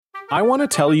I want to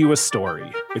tell you a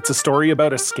story. It's a story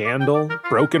about a scandal,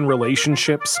 broken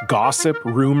relationships, gossip,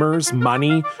 rumors,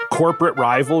 money, corporate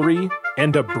rivalry,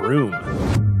 and a broom.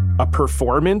 A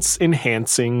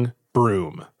performance-enhancing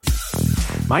broom.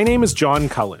 My name is John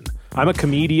Cullen. I'm a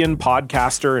comedian,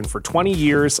 podcaster, and for 20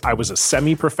 years, I was a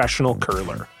semi-professional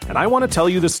curler. And I want to tell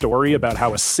you the story about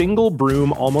how a single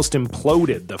broom almost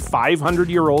imploded the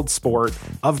 500-year-old sport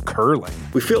of curling.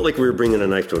 We felt like we were bringing a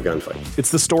knife to a gunfight.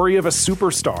 It's the story of a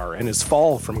superstar and his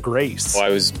fall from grace. Well, I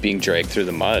was being dragged through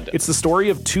the mud. It's the story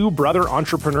of two brother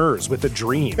entrepreneurs with a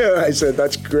dream. I said,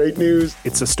 that's great news.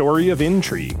 It's a story of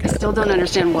intrigue. I still don't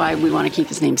understand why we want to keep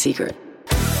his name secret.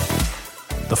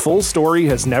 The full story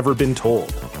has never been told,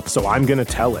 so I'm going to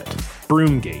tell it.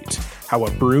 Broomgate, how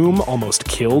a broom almost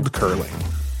killed curling.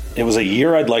 It was a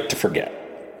year I'd like to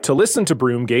forget. To listen to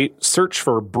Broomgate, search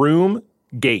for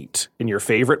Broomgate in your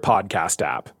favorite podcast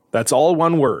app. That's all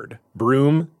one word,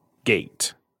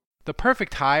 Broomgate. The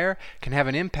perfect hire can have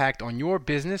an impact on your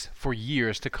business for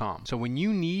years to come. So when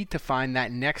you need to find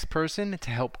that next person to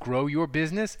help grow your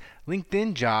business,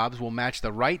 LinkedIn Jobs will match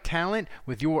the right talent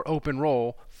with your open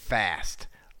role fast.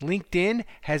 LinkedIn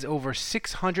has over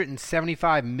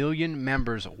 675 million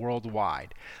members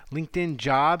worldwide. LinkedIn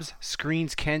Jobs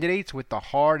screens candidates with the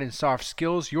hard and soft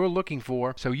skills you're looking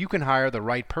for so you can hire the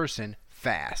right person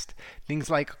fast. Things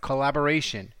like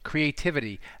collaboration,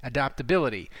 creativity,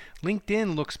 adaptability.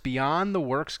 LinkedIn looks beyond the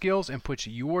work skills and puts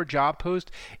your job post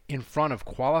in front of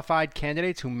qualified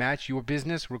candidates who match your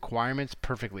business requirements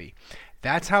perfectly.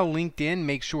 That's how LinkedIn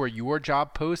makes sure your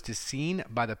job post is seen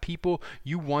by the people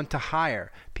you want to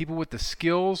hire. People with the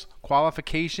skills,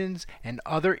 qualifications, and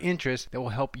other interests that will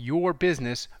help your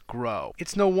business grow.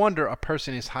 It's no wonder a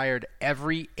person is hired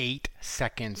every 8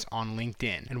 seconds on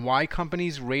LinkedIn, and why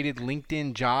companies rated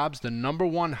LinkedIn Jobs the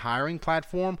 #1 hiring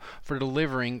platform for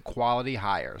delivering quality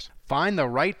hires. Find the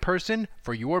right person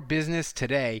for your business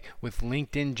today with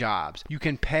LinkedIn Jobs. You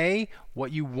can pay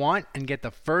what you want and get the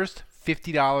first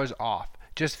 $50 off.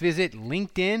 Just visit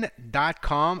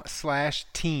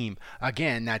linkedin.com/team.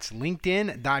 Again, that's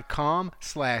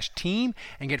linkedin.com/team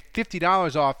and get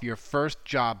 $50 off your first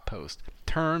job post.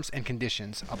 Terms and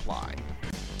conditions apply.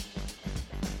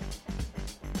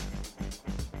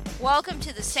 Welcome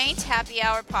to the Saints Happy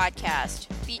Hour podcast,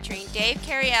 featuring Dave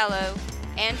Cariello,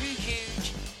 Andrew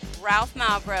Juge, Ralph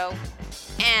Malbrough,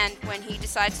 and when he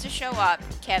decides to show up,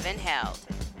 Kevin Held.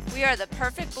 We are the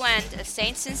perfect blend of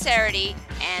Saints sincerity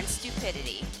and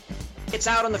stupidity. It's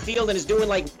out on the field and is doing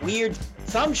like weird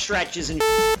thumb stretches and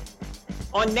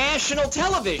on national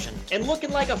television and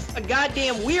looking like a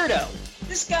goddamn weirdo.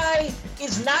 This guy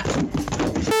is not...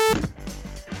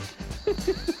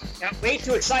 Got way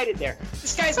too excited there.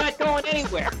 This guy's not going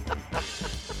anywhere.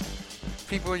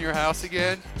 People in your house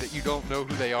again that you don't know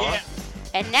who they are? Yeah.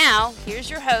 And now, here's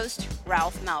your host,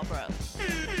 Ralph Malbrough.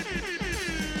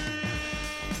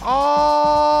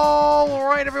 All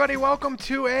right, everybody, welcome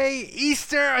to a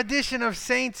Easter edition of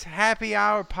Saints Happy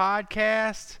Hour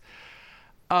podcast.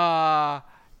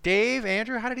 Dave,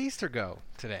 Andrew, how did Easter go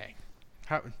today?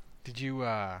 How did you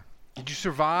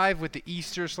survive with the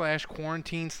Easter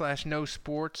 /quarantine /no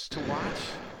sports to watch?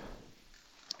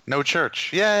 No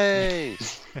church. Yay!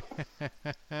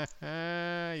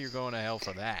 You're going to hell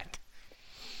for that.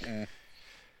 You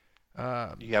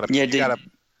gotta.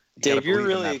 Dave,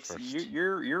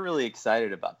 you're really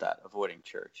excited about that, avoiding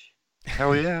church.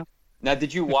 Hell yeah! Now,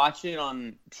 did you watch it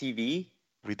on TV?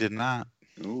 We did not.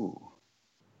 Ooh.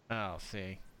 Oh,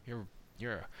 see, you're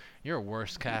a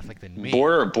worse Catholic than me.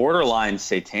 Borderline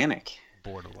satanic.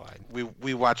 Borderline.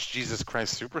 We watched Jesus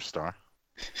Christ Superstar,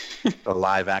 the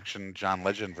live action John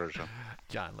Legend version.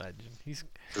 John Legend.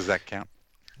 Does that count?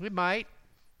 It might.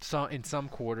 In some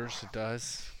quarters, it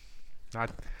does.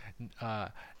 Not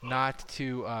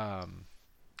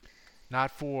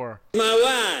for my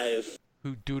wife,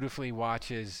 who dutifully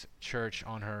watches church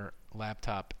on her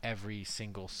laptop every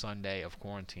single Sunday of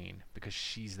quarantine because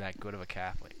she's that good of a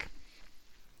Catholic.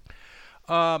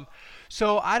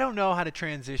 So I don't know how to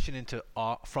transition into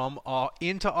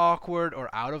awkward or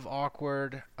out of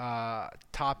awkward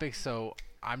topics. So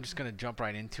I'm just gonna jump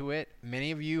right into it. Many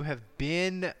of you have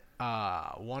been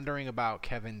wondering about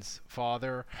Kevin's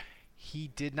father. He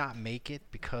did not make it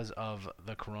because of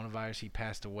the coronavirus. He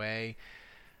passed away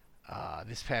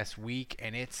this past week,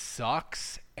 and it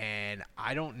sucks. And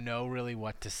I don't know really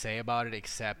what to say about it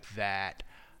except that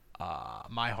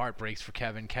my heart breaks for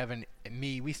Kevin. Kevin and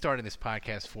me, we started this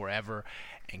podcast forever,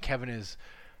 and Kevin is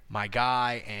my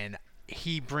guy, and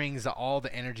he brings all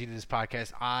the energy to this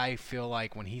podcast. I feel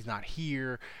like when he's not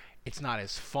here, it's not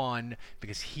as fun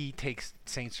because he takes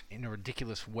Saints in a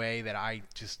ridiculous way that I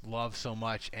just love so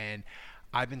much, and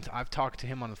I've talked to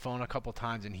him on the phone a couple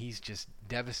times, and he's just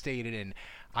devastated. And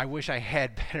I wish I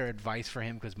had better advice for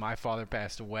him because my father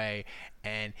passed away,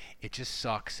 and it just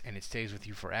sucks, and it stays with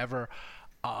you forever.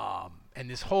 And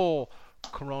this whole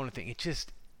Corona thing,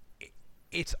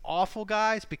 it's awful,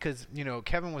 guys, because,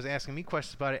 Kevin was asking me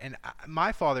questions about it, and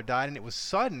my father died, and it was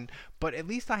sudden, but at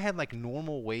least I had,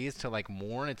 normal ways to,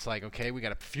 mourn. It's okay, we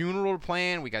got a funeral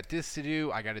plan, we got this to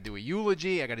do, I got to do a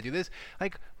eulogy, I got to do this.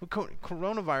 With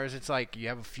coronavirus, it's you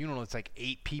have a funeral, it's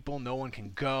 8 people, no one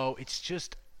can go. It's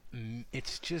just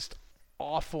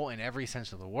awful in every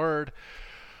sense of the word.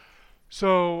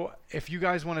 So if you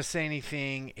guys want to say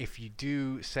anything, if you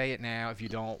do, say it now. If you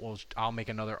don't, I'll make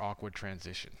another awkward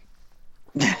transition.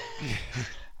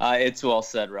 It's well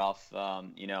said, Ralph.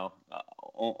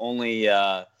 Only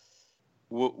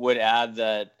would add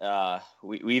that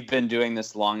we've been doing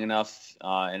this long enough,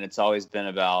 and it's always been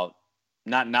about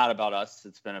not about us.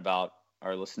 It's been about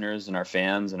our listeners and our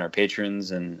fans and our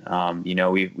patrons, and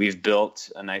we've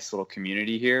built a nice little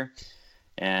community here,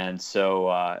 and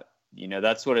so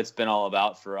that's what it's been all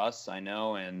about for us. I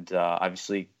know, and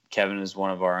obviously Kevin is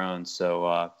one of our own.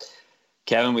 So.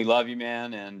 Kevin, we love you,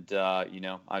 man. And,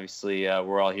 obviously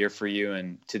we're all here for you.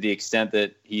 And to the extent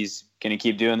that he's going to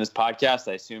keep doing this podcast,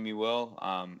 I assume he will.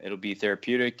 It'll be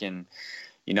therapeutic. And,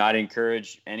 I'd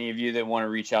encourage any of you that want to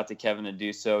reach out to Kevin to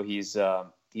do so. He's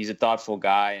a thoughtful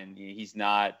guy, and he's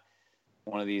not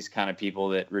one of these kind of people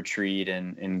that retreat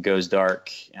and goes dark.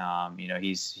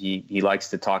 He likes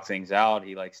to talk things out.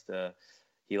 He likes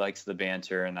the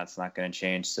banter, and that's not going to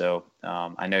change. So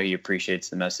I know he appreciates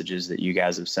the messages that you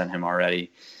guys have sent him already,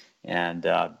 and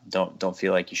don't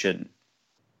feel like you shouldn't.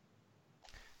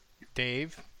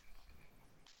 Dave?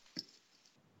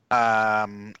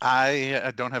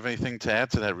 I don't have anything to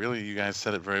add to that, really. You guys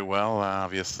said it very well.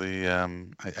 Obviously, I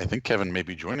think Kevin may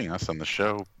be joining us on the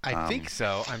show. I think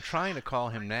so. I'm trying to call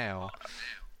him now.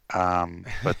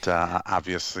 But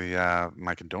obviously,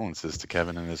 my condolences to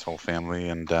Kevin and his whole family,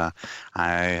 and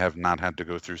I have not had to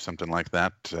go through something like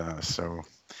that, so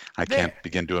I can't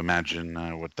begin to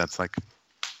imagine what that's like.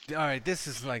 All right, this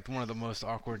is one of the most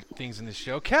awkward things in this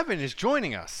show. Kevin is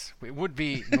joining us. It would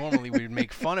be normally we would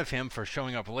make fun of him for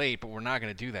showing up late, but we're not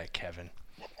going to do that, Kevin,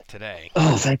 today.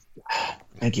 Oh,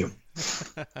 thank you.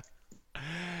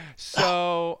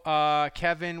 So,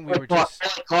 Kevin, we were just...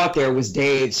 All I caught there was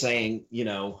Dave saying,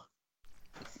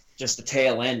 just the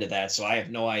tail end of that, so I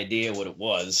have no idea what it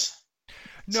was.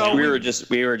 No, so we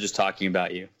were just talking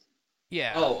about you.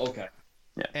 Yeah. Oh, okay.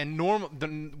 Yeah. And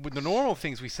the normal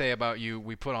things we say about you,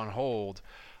 we put on hold.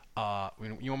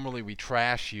 Normally we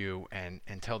trash you and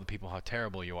tell the people how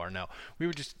terrible you are. No, we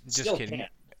were just kidding.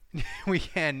 We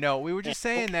can. No, we were just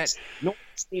saying that. No,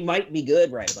 he might be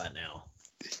good right about now.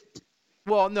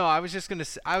 Well, no, I was just gonna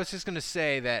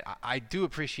say that I do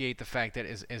appreciate the fact that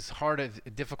as hard a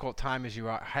difficult time as you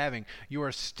are having, you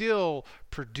are still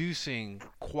producing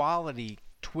quality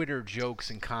Twitter jokes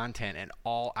and content at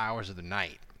all hours of the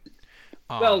night.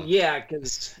 Well, yeah,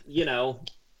 because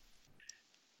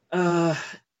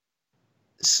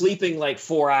sleeping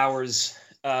 4 hours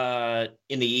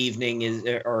in the evening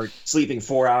or sleeping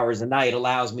 4 hours a night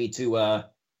allows me to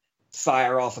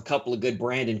fire off a couple of good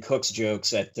Brandon Cooks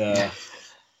jokes at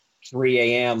 3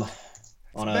 a.m.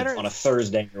 on a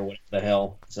Thursday or whatever the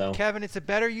hell. So Kevin, it's a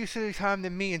better use of time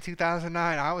than me in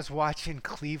 2009. I was watching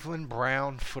Cleveland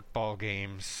Brown football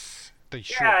games.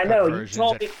 Yeah, I know. You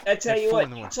told me. I tell you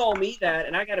what, you told me that,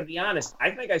 and I got to be honest. I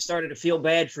think I started to feel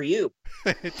bad for you.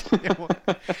 Man,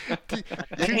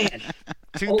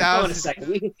 2000. Hold on a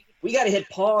second. We got to hit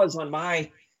pause on my.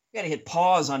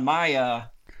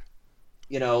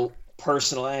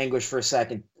 Personal anguish for a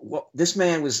second. This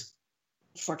man was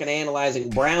fucking analyzing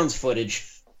Browns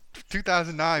footage.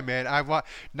 2009, man.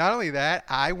 Not only that,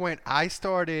 I would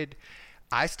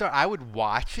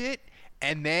watch it,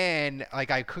 and then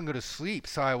I couldn't go to sleep,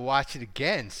 so I watched it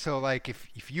again. So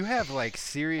if you have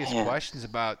serious questions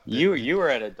about you were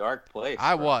at a dark place.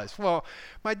 I was. Well,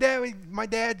 my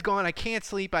dad's gone. I can't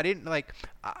sleep. I didn't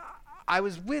I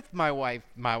was with my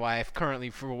wife currently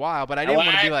for a while, but I didn't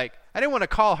want to be I didn't want to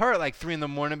call her at 3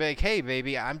 a.m. and be like, hey,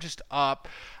 baby, I'm just up.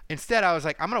 Instead, I was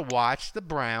I'm going to watch the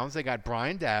Browns. They got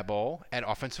Brian Daboll at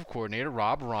offensive coordinator,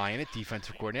 Rob Ryan at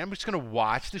defensive coordinator. I'm just going to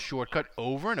watch the shortcut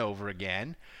over and over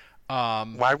again.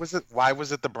 Why was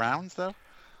it the Browns, though?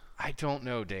 I don't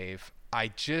know, Dave. I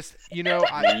just, you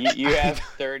have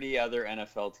 30 other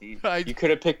NFL teams. You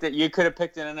could have picked it. You could have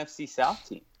picked an NFC South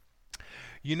team.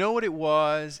 You know what it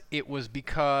was? It was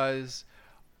because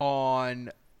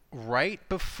right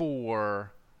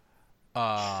before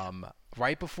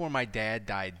my dad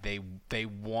died, they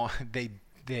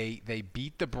they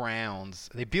beat the Browns.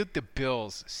 They beat the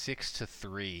Bills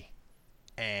 6-3,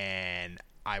 and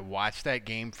I watched that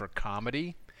game for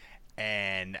comedy,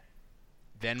 and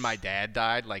then my dad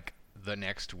died like the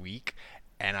next week,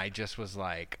 and I just was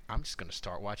like, I'm just gonna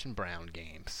start watching Brown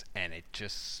games, and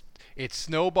it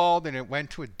snowballed and it went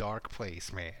to a dark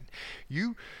place, man.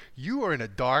 You were in a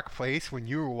dark place when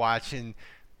you were watching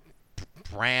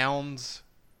Browns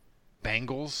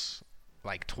Bengals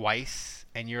like twice,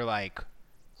 and you're like,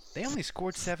 they only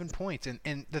scored 7 points.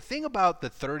 And the thing about the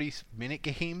 30-minute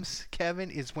games, Kevin,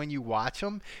 is when you watch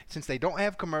them, since they don't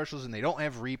have commercials and they don't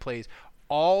have replays,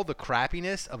 all the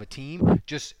crappiness of a team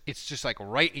it's just like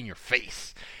right in your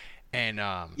face. And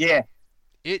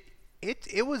it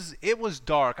was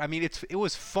dark. I mean, it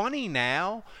was funny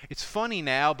now. It's funny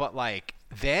now, but like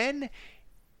then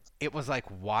it was like,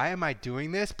 why am I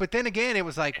doing this? But then again, it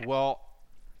was like, well,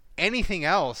 anything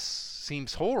else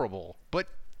seems horrible. But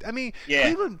I mean,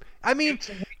 Cleveland, I mean,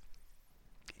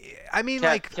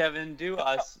 like Kevin, do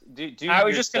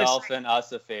yourself and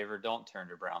us a favor. Don't turn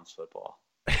to Browns football.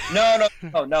 No.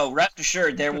 Rest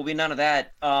assured, there will be none of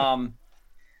that.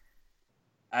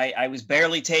 I was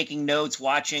barely taking notes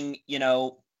watching,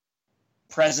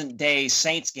 present day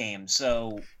Saints games.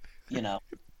 So,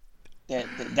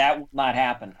 that will not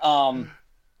happen.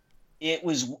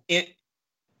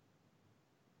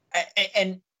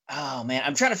 Oh man,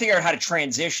 I'm trying to figure out how to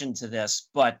transition to this,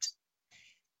 but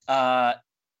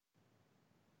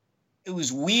it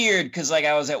was weird because like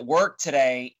I was at work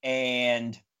today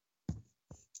and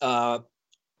one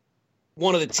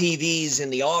of the TVs in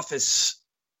the office,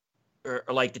 or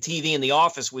like the TV in the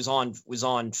office was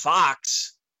on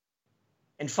Fox,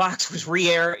 and Fox was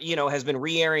has been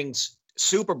re-airing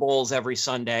Super Bowls every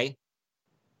Sunday,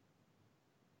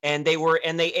 and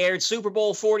they aired Super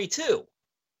Bowl 42.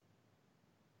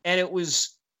 And it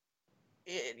was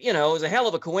a hell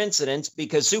of a coincidence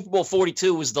because Super Bowl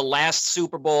 42 was the last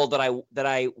Super Bowl that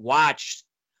I watched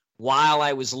while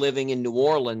I was living in New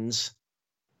Orleans.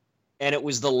 And it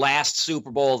was the last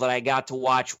Super Bowl that I got to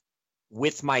watch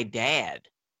with my dad.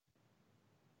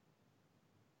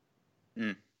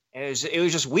 And it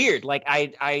was just weird. Like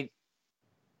I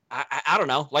don't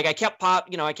know. Like I kept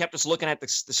just looking at the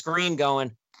screen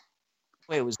going,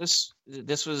 wait, was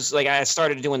this was like, I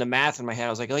started doing the math in my head. I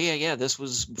was like, oh yeah, this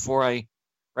was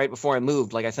right before I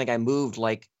moved. Like, I think I moved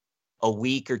like a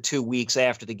week or 2 weeks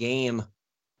after the game.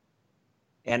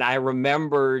 And I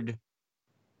remembered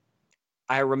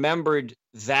that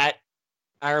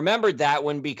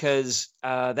one because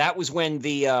that was when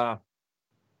the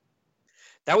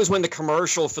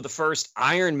commercial for the first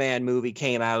Iron Man movie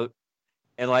came out.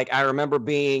 And like, I remember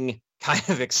being kind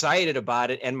of excited about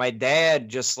it, and my dad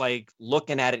just like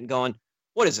looking at it and going,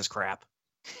 what is this crap?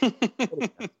 And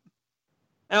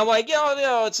I'm like,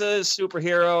 it's a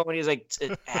superhero. And he's like,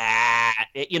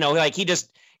 like he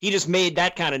just made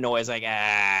that kind of noise, like,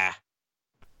 ah.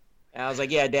 And I was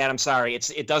like, yeah, Dad, I'm sorry.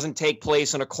 It doesn't take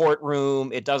place in a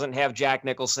courtroom. It doesn't have Jack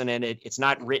Nicholson in it. It's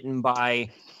not written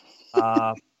by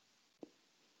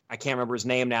I can't remember his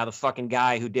name now. The fucking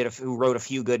guy who wrote A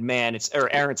Few Good Men. It's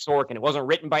Aaron Sorkin. It wasn't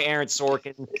written by Aaron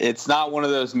Sorkin. It's not one of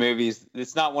those movies.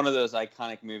 It's not one of those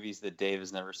iconic movies that Dave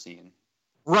has never seen.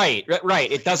 Right.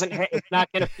 It doesn't. It's not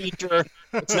going to feature.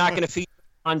 It's not going to feature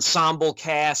an ensemble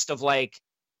cast of like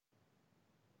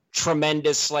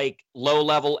tremendous like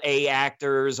low-level A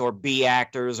actors or B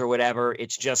actors or whatever.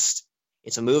 It's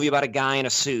a movie about a guy in a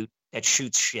suit that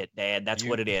shoots shit, Dad. That's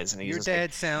what it is. And your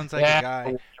dad sounds like a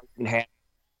guy.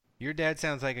 Your dad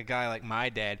sounds like a guy like my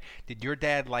dad. Did your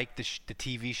dad like the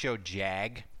TV show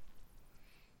Jag?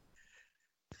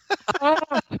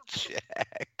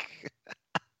 Jag.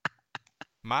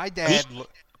 My dad.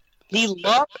 He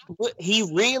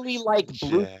really liked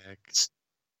Blue.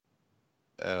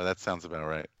 Oh, that sounds about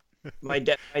right. My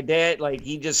dad, like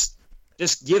he just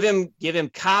give him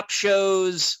cop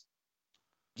shows,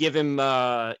 give him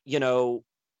cop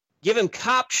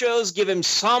shows, give him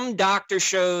some doctor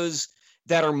shows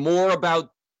that are more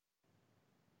about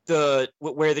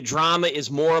where the drama is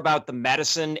more about the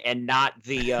medicine and not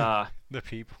the the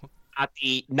people,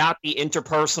 not the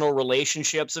interpersonal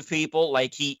relationships of people.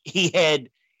 Like he had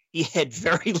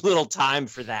very little time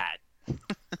for that.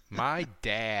 My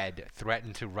dad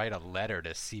threatened to write a letter to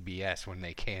CBS when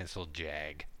they canceled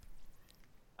Jag.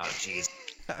 Oh jeez.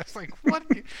 I was like, what?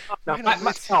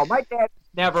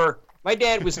 My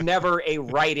dad was never a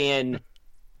write-in.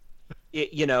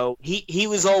 He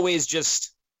was always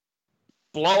just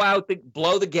blow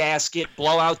the gasket,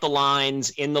 blow out the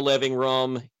lines in the living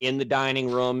room, in the dining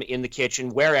room, in the kitchen,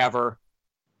 wherever,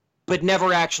 but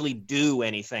never actually do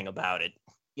anything about it.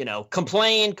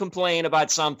 Complain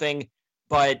about something,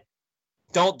 but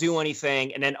don't do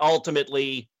anything. And then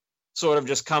ultimately sort of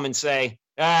just come and say,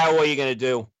 what are you going to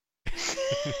do?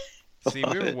 See,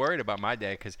 we were worried about my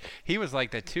dad because he was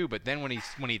like that too. But then when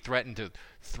he threatened to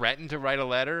write a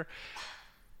letter,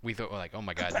 we thought, like, oh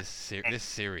my God, this is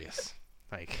serious.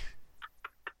 Like,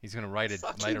 he's gonna write a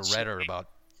letter about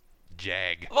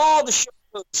Jag. Of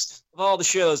all the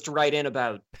shows to write in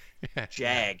about,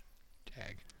 Jag.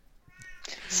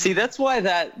 See, that's why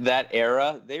that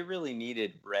era, they really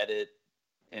needed Reddit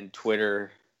and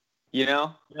Twitter. You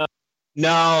know?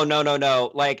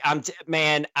 No. Like,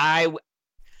 man,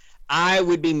 I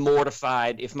would be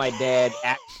mortified if my dad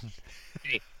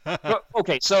actually.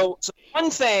 Okay, so one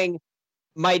thing,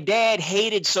 my dad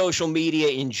hated social media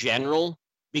in general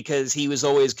because he was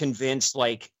always convinced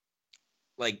like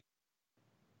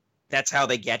that's how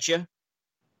they get you.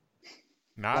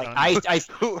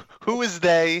 Who is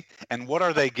they and what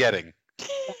are they getting?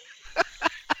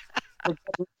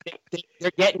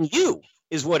 They're getting you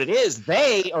is what it is.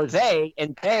 They are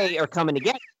coming to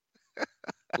get you.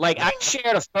 Like, I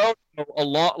shared a photo a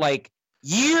lot, like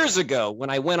years ago when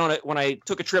I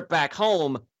took a trip back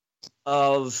home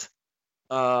of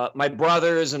my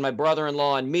brothers and my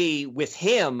brother-in-law and me with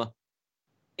him,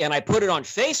 and I put it on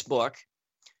Facebook,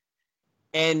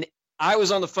 and I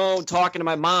was on the phone talking to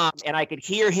my mom, and I could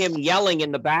hear him yelling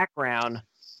in the background,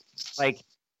 like,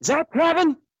 "Is that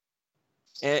Kevin?"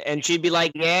 And she'd be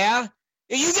like, "Yeah."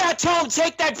 "You gotta tell him to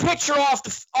take that picture off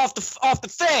the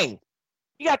thing.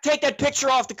 You got to take that picture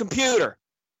off the computer."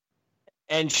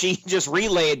 And she just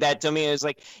relayed that to me. It was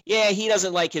like, yeah, he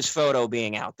doesn't like his photo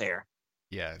being out there.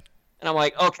 Yeah. And I'm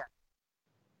like, okay.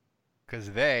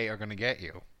 Because they are going to get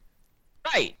you.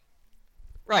 Right.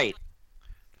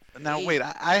 Now, wait,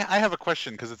 I have a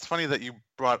question, because it's funny that you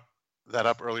brought that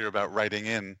up earlier about writing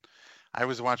in. I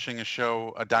was watching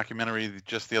a documentary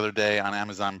just the other day on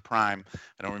Amazon Prime.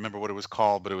 I don't remember what it was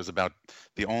called, but it was about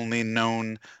the only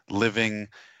known living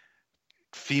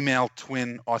female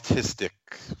twin autistic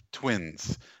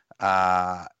twins,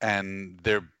 and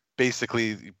they're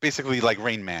basically like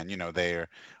Rain Man. You know, they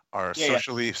are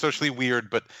socially weird,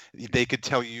 but they could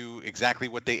tell you exactly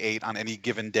what they ate on any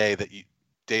given day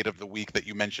date of the week that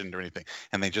you mentioned or anything,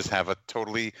 and they just have a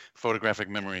totally photographic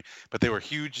memory. But they were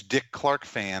huge Dick Clark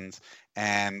fans,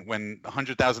 and when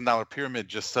 $100,000 Pyramid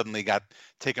just suddenly got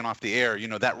taken off the air, you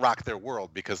know, that rocked their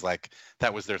world, because like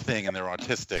that was their thing, and they're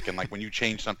autistic, and like when you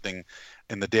change something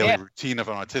in the daily routine of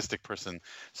an autistic person,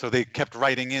 so they kept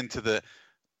writing into the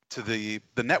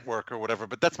network or whatever.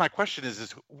 But that's my question: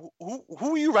 is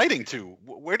who are you writing to?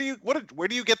 Where do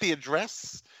you get the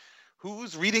address?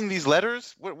 Who's reading these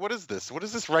letters? What is this? What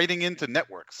is this writing into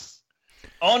networks?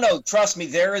 Oh no, trust me.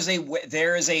 There is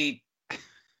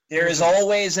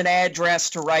always an address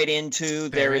to write into.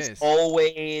 There is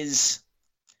always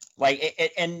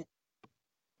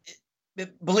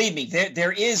believe me,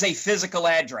 there is a physical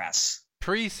address.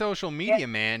 Pre-social media,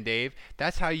 man, Dave.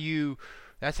 That's how you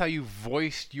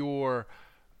voiced your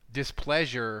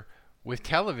displeasure with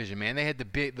television, man. They had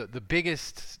the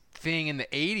biggest thing in the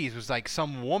 80s was like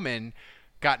some woman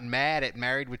got mad at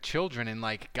Married with Children and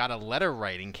like got a letter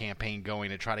writing campaign going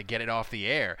to try to get it off the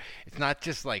air. It's not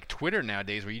just like Twitter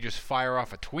nowadays where you just fire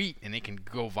off a tweet and it can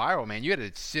go viral, man. You had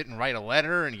to sit and write a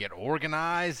letter and get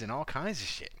organized and all kinds of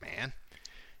shit, man.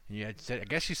 I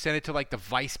guess you sent it to like the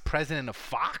vice president of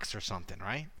Fox or something,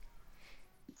 right?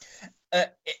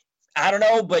 I don't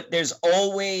know, but there's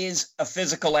always a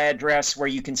physical address where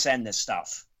you can send this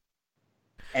stuff.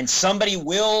 And somebody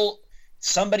will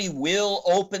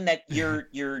open your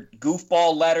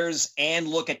goofball letters and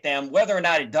look at them. Whether or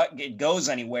not it goes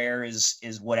anywhere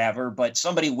is whatever, but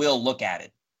somebody will look at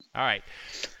it. All right.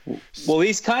 Well,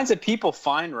 these kinds of people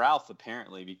find Ralph,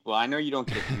 apparently. Well, I know you don't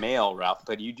get mail, Ralph,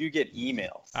 but you do get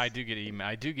emails. I do get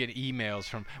emails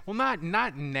from, well,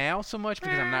 not now so much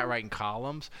because I'm not writing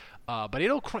columns, but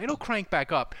it'll crank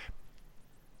back up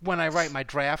when I write my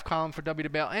draft column for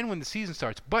WWL and when the season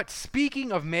starts. But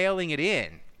speaking of mailing it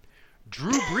in,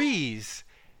 Drew Brees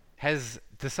has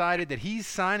decided that he's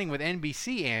signing with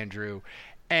NBC, Andrew,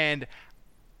 and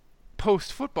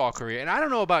post-football career. And I don't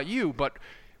know about you, but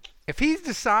if he's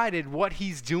decided what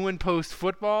he's doing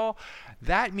post-football,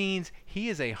 that means he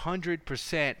is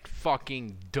 100%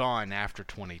 fucking done after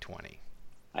 2020.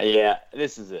 Yeah,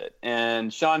 this is it.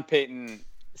 And Sean Payton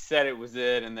said it was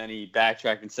it, and then he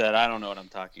backtracked and said, I don't know what I'm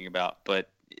talking about, but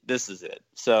this is it.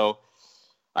 So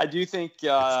I do think it's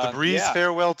the Brees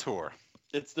farewell tour.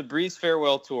 It's the Brees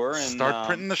farewell tour, and start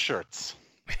printing the shirts.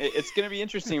 It's going to be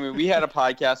interesting. I mean, we had a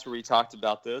podcast where we talked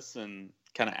about this and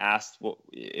kind of asked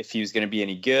if he was going to be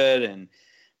any good, and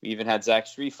We even had Zach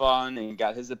Strief on and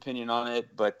got his opinion on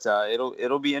it. But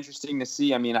it'll be interesting to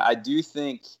see. I mean, I do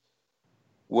think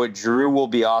what Drew will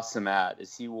be awesome at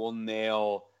is he will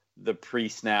nail the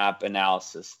pre-snap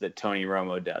analysis that Tony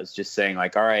Romo does. Just saying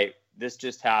like, all right, this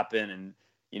just happened, and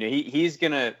he's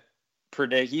gonna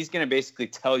predict. He's gonna basically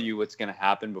tell you what's gonna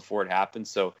happen before it happens.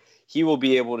 So he will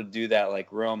be able to do that like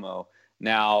Romo.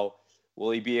 Now,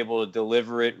 will he be able to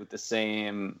deliver it with the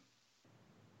same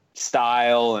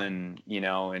style and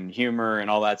and humor and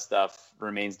all that stuff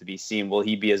remains to be seen. Will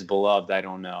he be as beloved? I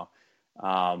don't know.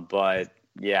 But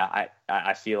yeah,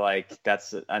 I feel like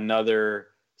that's another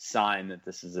sign that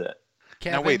this is it.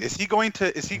 Kevin? Now wait, is he going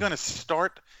to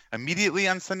start immediately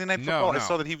on Sunday Night Football? No. I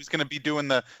saw that he was going to be doing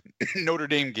the Notre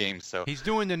Dame games. So he's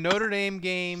doing the Notre Dame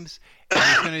games,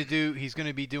 and he's going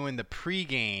to be doing the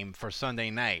pregame for Sunday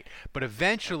night. But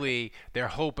eventually, they're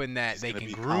hoping that they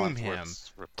can groom him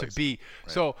to be.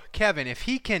 Right. So Kevin, if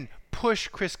he can push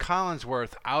Chris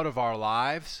Collinsworth out of our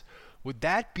lives, would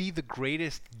that be the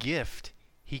greatest gift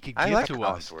he could give to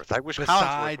us? I wish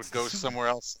Collinsworth would go somewhere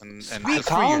else. And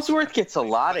Collinsworth gets a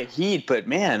lot of heat, but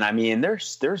man, I mean,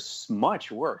 there's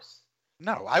much worse.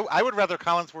 No, I would rather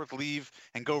Collinsworth leave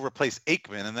and go replace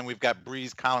Aikman, and then we've got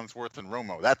Breeze, Collinsworth, and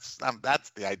Romo. That's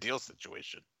the ideal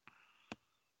situation.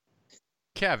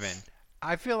 Kevin,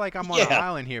 I feel like I'm on an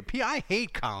island here. I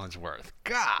hate Collinsworth.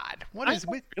 God, what is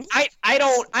with? I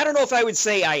don't know if I would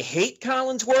say I hate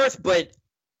Collinsworth, but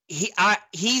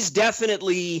he's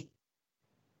definitely.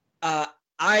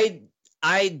 I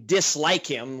dislike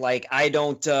him. Like I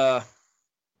don't. I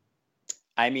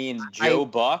mean, Joe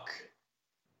Buck,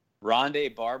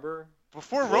 Rondé Barber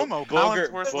before Romo, Booger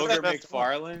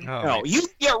McFarland. Oh, no, you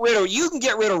can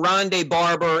get rid of Rondé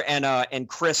Barber and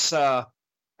Chris. What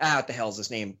the hell's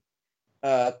his name?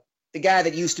 The guy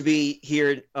that used to be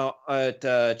here at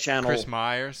Channel. Chris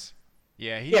Myers.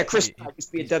 Yeah, Chris Myers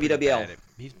used to be at WWL.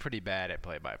 He's pretty bad at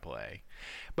play-by-play.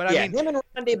 But I mean, him and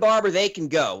Rondé Barber, they can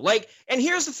go. Like, and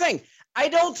here's the thing: I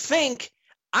don't think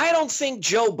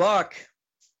Joe Buck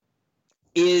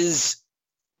is,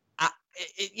 I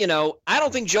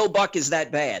don't think Joe Buck is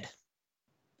that bad.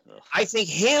 Ugh. I think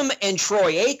him and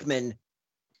Troy Aikman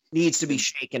needs to be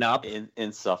shaken up.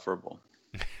 Insufferable.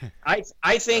 I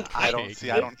think I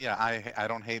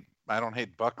don't hate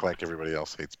Buck like everybody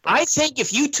else hates Buck. I think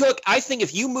if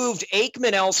you moved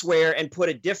Aikman elsewhere and put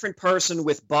a different person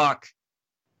with Buck,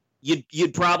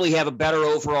 you'd probably have a better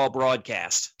overall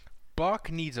broadcast.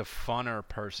 Buck needs a funner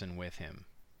person with him.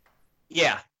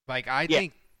 Yeah. Like I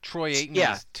think Troy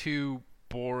Aikman is too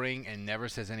boring and never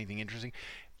says anything interesting.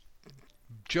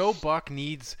 Joe Buck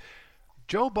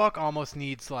almost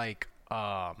needs like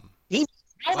a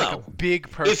big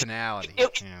personality.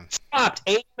 If stopped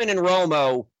Aikman and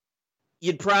Romo,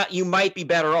 you might be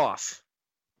better off.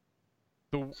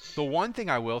 The one thing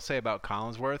I will say about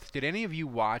Collinsworth, did any of you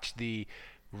watch the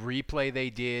replay they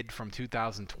did from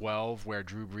 2012 where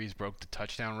Drew Brees broke the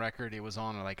touchdown record? It was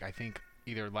on I think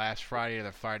either last Friday or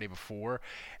the Friday before,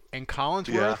 and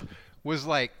Collinsworth was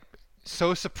like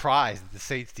so surprised that the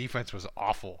Saints defense was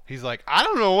awful. He's like, I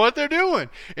don't know what they're doing.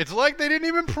 It's like they didn't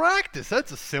even practice.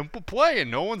 That's a simple play and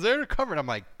no one's there to cover it. I'm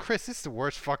like, Chris, this is the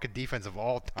worst fucking defense of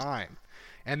all time.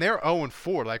 And they're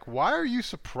 0-4. Like, why are you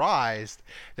surprised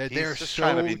that they're so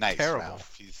trying to be nice, terrible?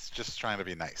 Ralph. He's just trying to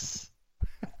be nice.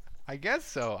 I guess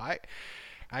so.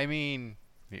 I mean,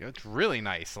 it's really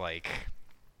nice, like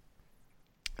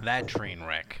that train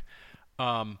wreck.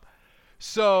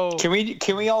 So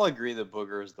can we all agree that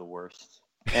Booger is the worst?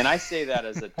 And I say that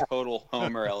as a total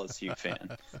Homer LSU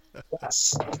fan.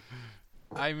 Yes.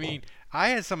 I mean, I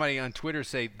had somebody on Twitter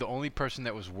say the only person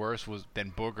that was worse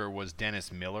than Booger was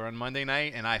Dennis Miller on Monday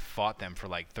night, and I fought them for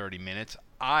like 30 minutes.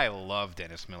 I love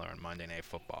Dennis Miller on Monday Night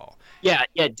Football.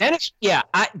 Dennis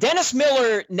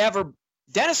Miller never.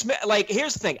 Like,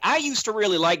 here's the thing. I used to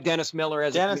really like Dennis Miller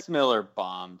Miller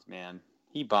bombed, man.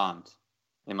 He bombed,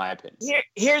 in my opinion.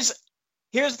 Here's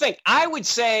the thing. I would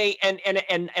say, and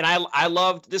I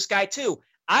loved this guy too.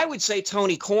 I would say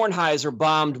Tony Kornheiser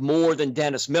bombed more than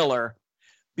Dennis Miller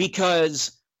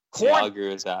because I agree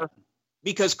with that.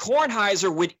 Because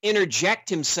Kornheiser would interject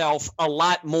himself a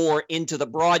lot more into the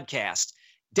broadcast.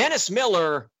 Dennis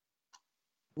Miller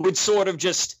would sort of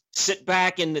just sit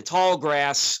back in the tall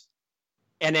grass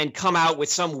and then come out with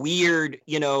some weird,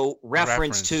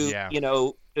 reference to,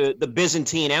 the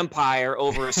Byzantine Empire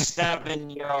over a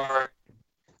 7-yard,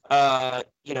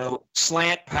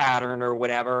 slant pattern or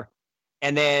whatever.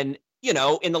 And then,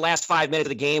 in the last 5 minutes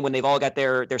of the game, when they've all got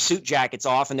their suit jackets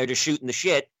off and they're just shooting the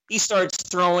shit, he starts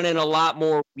throwing in a lot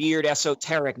more weird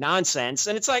esoteric nonsense.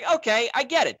 And it's like, okay, I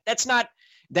get it.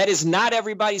 That is not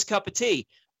everybody's cup of tea.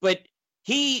 But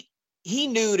he he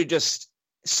knew to just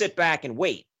sit back and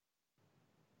wait.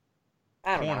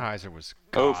 I don't know. Kornheiser was.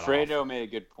 Fredo made a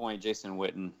good point. Jason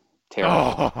Witten,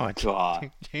 terrible. Oh,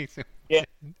 God. Jason. Yeah.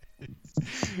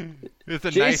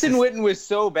 Jason Witten was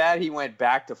so bad he went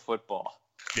back to football.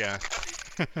 Yeah.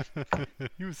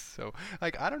 He was so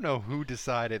like, I don't know who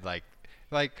decided like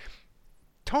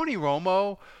Tony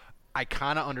Romo. I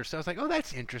kind of understood. I was like, oh,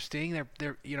 that's interesting.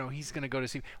 They're he's gonna go to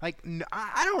see. Like,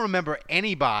 I don't remember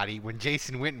anybody when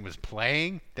Jason Witten was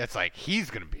playing that's like he's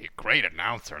gonna be a great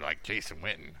announcer like Jason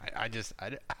Witten. I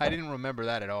didn't remember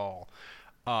that at all.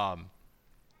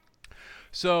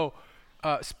 So,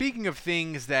 speaking of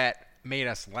things that made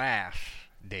us laugh,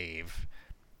 Dave,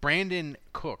 Brandon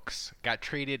Cooks got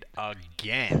traded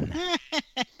again.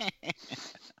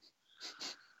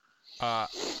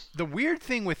 The weird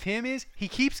thing with him is he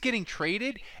keeps getting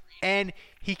traded and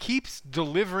he keeps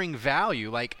delivering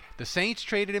value. Like the Saints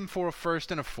traded him for a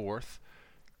first and a fourth.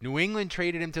 New England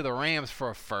traded him to the Rams for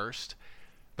a first.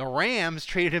 The Rams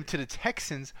traded him to the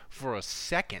Texans for a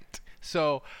second.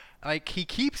 So, like, he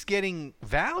keeps getting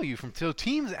value from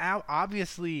teams out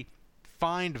obviously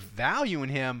find value in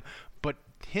him, but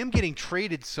him getting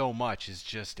traded so much is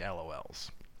just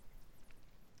LOLs.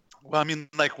 Well, I mean,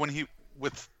 like with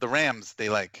the Rams,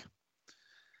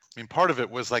 part of it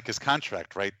was like his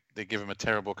contract, right? They gave him a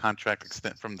terrible contract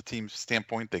extent from the team's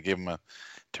standpoint. They gave him a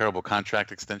terrible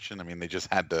contract extension. I mean, they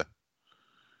just had to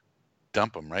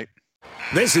dump him, right?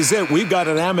 This is it. We've got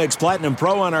an Amex Platinum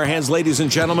Pro on our hands, ladies and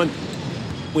gentlemen.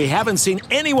 We haven't seen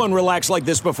anyone relax like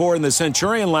this before in the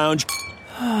Centurion Lounge.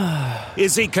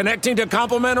 Is he connecting to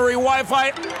complimentary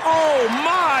Wi-Fi? Oh,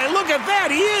 my! Look at that!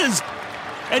 He is!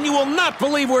 And you will not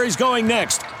believe where he's going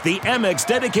next. The Amex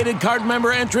dedicated card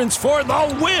member entrance for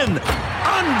the win.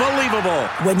 Unbelievable.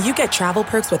 When you get travel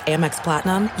perks with Amex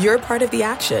Platinum, you're part of the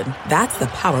action. That's the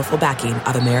powerful backing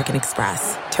of American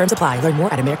Express. Terms apply. Learn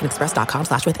more at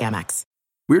americanexpress.com/withAmex.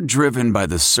 We're driven by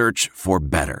the search for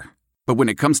better. But when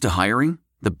it comes to hiring,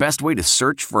 the best way to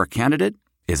search for a candidate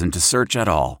isn't to search at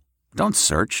all. Don't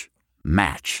search.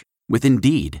 Match. With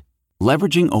Indeed.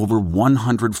 Leveraging over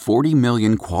 140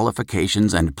 million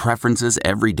qualifications and preferences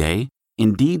every day,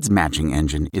 Indeed's matching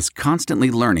engine is constantly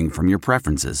learning from your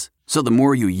preferences. So the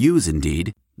more you use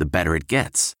Indeed, the better it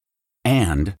gets.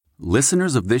 And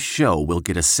listeners of this show will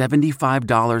get a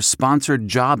 $75 sponsored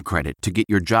job credit to get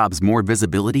your jobs more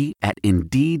visibility at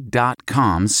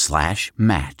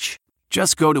Indeed.com/match.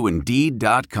 Just go to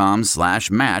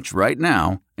Indeed.com/match right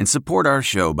now and support our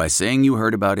show by saying you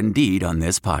heard about Indeed on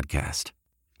this podcast.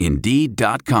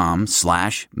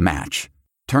 Indeed.com/match.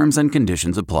 Terms and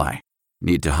conditions apply.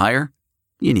 Need to hire?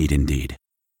 You need Indeed.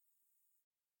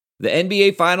 The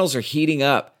NBA Finals are heating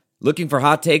up. Looking for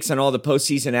hot takes on all the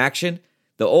postseason action?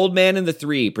 The Old Man and the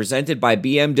Three, presented by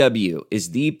BMW, is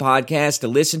the podcast to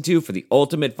listen to for the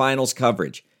ultimate finals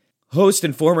coverage. Host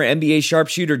and former NBA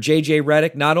sharpshooter JJ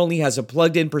Redick not only has a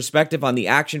plugged-in perspective on the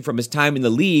action from his time in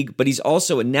the league, but he's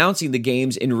also announcing the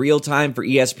games in real time for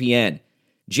ESPN.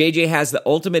 JJ has the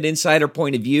ultimate insider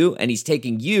point of view, and he's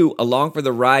taking you along for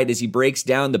the ride as he breaks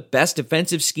down the best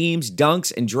defensive schemes,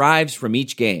 dunks, and drives from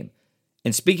each game.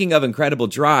 And speaking of incredible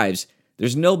drives,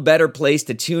 there's no better place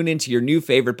to tune into your new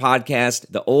favorite podcast,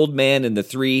 The Old Man and the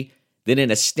Three, than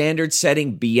in a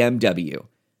standard-setting BMW.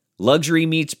 Luxury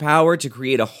meets power to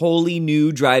create a wholly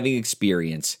new driving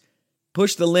experience.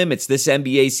 Push the limits this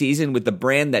NBA season with the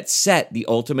brand that set the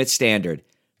ultimate standard,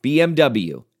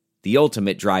 BMW, the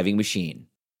ultimate driving machine.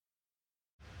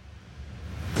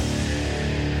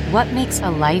 What makes a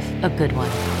life a good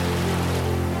one?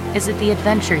 Is it the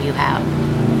adventure you have?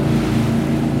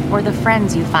 Or the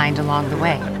friends you find along the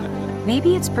way?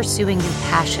 Maybe it's pursuing your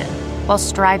passion while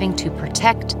striving to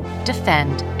protect,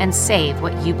 defend, and save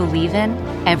what you believe in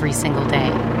every single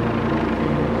day.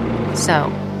 So,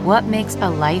 what makes a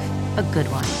life a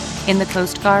good one? In the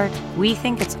Coast Guard, we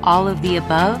think it's all of the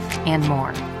above and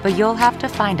more, but you'll have to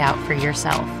find out for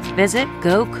yourself. Visit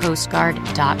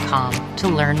GoCoastGuard.com to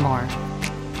learn more.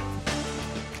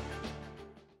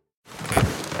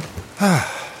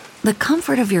 The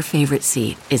comfort of your favorite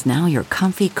seat is now your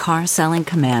comfy car selling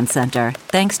command center,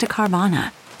 thanks to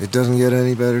Carvana. It doesn't get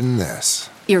any better than this.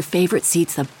 Your favorite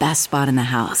seat's the best spot in the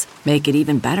house. Make it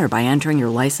even better by entering your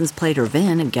license plate or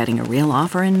VIN and getting a real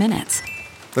offer in minutes.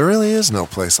 There really is no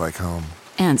place like home.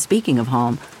 And speaking of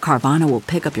home, Carvana will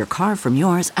pick up your car from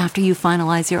yours after you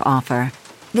finalize your offer.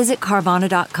 Visit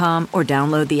Carvana.com or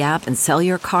download the app and sell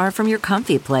your car from your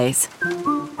comfy place.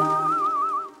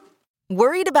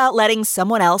 Worried about letting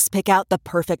someone else pick out the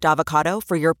perfect avocado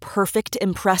for your perfect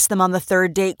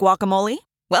impress-them-on-the-third-date guacamole?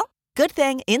 Well, good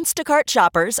thing Instacart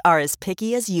shoppers are as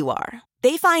picky as you are.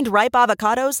 They find ripe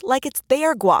avocados like it's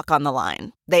their guac on the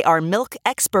line. They are milk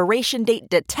expiration date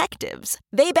detectives.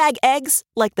 They bag eggs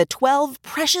like the 12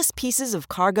 precious pieces of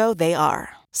cargo they are.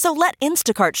 So let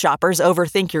Instacart shoppers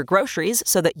overthink your groceries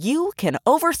so that you can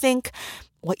overthink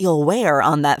what you'll wear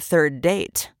on that third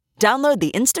date. Download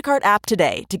the Instacart app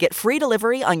today to get free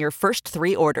delivery on your first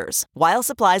 3 orders, while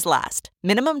supplies last.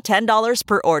 Minimum $10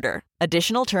 per order.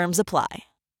 Additional terms apply.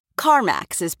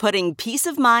 CarMax is putting peace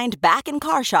of mind back in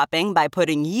car shopping by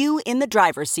putting you in the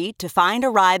driver's seat to find a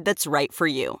ride that's right for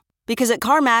you. Because at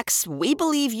CarMax, we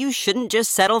believe you shouldn't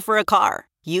just settle for a car.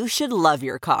 You should love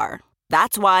your car.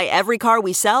 That's why every car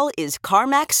we sell is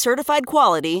CarMax certified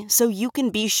quality, so you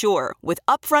can be sure with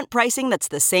upfront pricing that's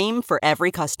the same for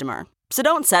every customer. So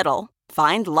don't settle.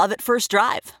 Find love at first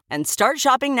drive and start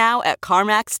shopping now at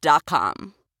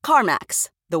CarMax.com. CarMax,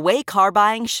 the way car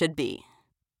buying should be.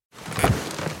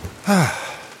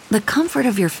 The comfort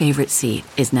of your favorite seat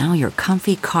is now your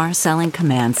comfy car selling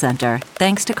command center,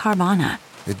 thanks to Carvana.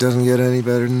 It doesn't get any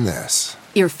better than this.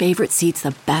 Your favorite seat's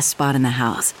the best spot in the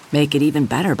house. Make it even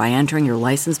better by entering your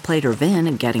license plate or VIN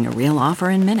and getting a real offer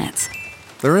in minutes.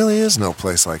 There really is no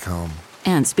place like home.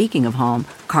 And speaking of home,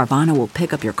 Carvana will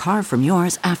pick up your car from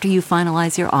yours after you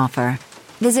finalize your offer.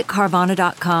 Visit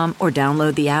Carvana.com or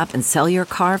download the app and sell your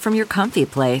car from your comfy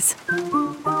place.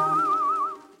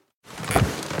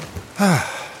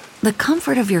 The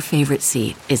comfort of your favorite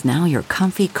seat is now your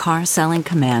comfy car selling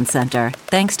command center,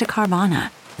 thanks to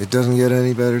Carvana. It doesn't get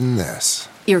any better than this.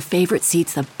 Your favorite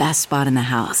seat's the best spot in the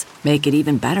house. Make it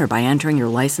even better by entering your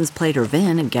license plate or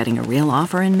VIN and getting a real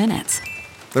offer in minutes.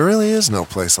 There really is no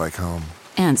place like home.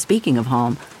 And speaking of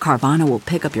home, Carvana will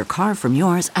pick up your car from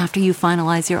yours after you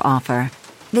finalize your offer.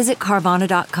 Visit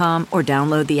Carvana.com or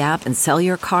download the app and sell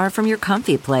your car from your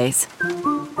comfy place.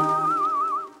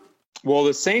 Well,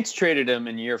 the Saints traded him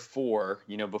in year 4,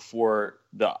 before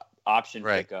the option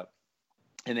pickup,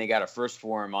 and they got a first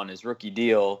for him on his rookie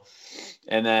deal.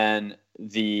 And then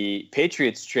the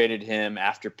Patriots traded him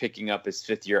after picking up his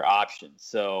 5th-year option.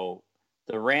 So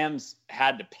the Rams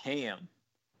had to pay him.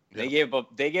 They gave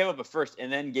up a first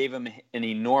and then gave him an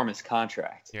enormous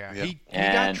contract. Yeah, he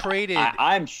got traded.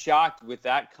 I'm shocked with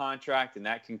that contract and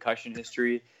that concussion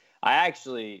history. I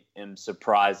actually am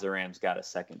surprised the Rams got a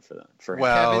second for him.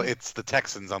 Well, Kevin? It's the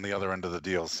Texans on the other end of the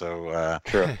deal, so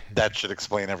True. That should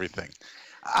explain everything.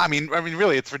 I mean,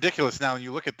 really, it's ridiculous now when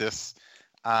you look at this.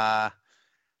 The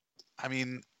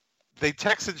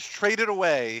Texans traded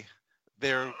away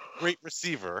their great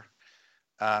receiver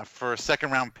for a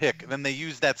second-round pick. Then they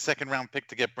used that second-round pick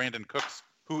to get Brandon Cooks,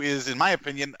 who is, in my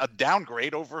opinion, a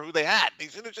downgrade over who they had. They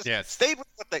should have just stayed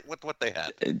with what they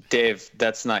had. Dave,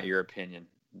 that's not your opinion.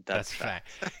 That's fact.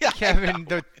 Yeah, Kevin,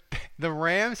 the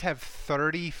Rams have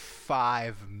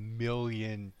 $35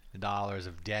 million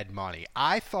of dead money.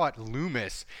 I thought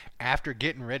Loomis, after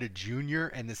getting rid of Junior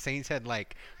and the Saints had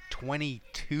like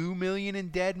 $22 million in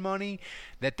dead money,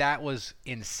 that was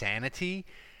insanity.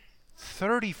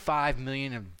 $35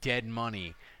 million of dead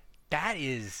money. That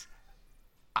is,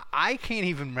 I can't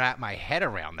even wrap my head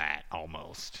around that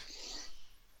almost.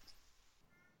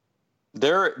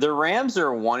 The Rams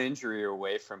are one injury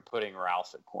away from putting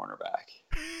Ralph at cornerback.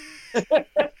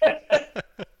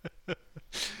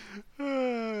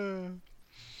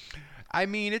 I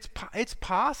mean, it's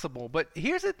possible, but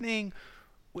here's the thing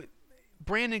with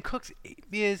Brandon Cooks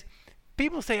is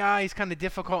people say he's kind of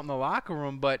difficult in the locker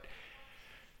room, but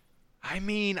I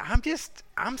mean,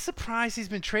 I'm surprised he's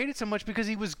been traded so much because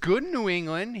he was good in New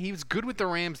England. He was good with the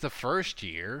Rams the first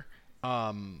year.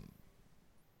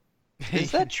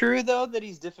 Is that true, though, that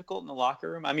he's difficult in the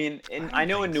locker room? I mean, I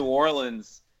know in New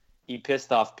Orleans he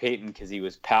pissed off Peyton because he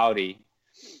was pouty,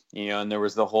 and there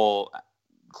was the whole,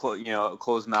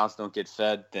 closed mouths don't get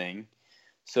fed thing.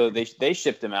 So they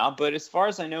shipped him out. But as far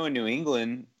as I know, in New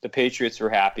England, the Patriots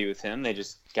were happy with him. They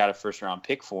just got a first-round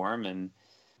pick for him, and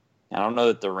I don't know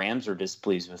that the Rams are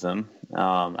displeased with him.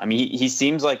 He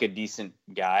seems like a decent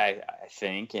guy, I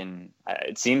think, and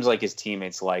it seems like his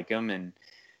teammates like him, and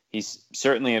he's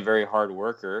certainly a very hard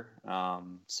worker.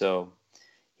 So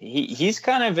he's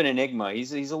kind of an enigma.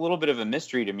 He's a little bit of a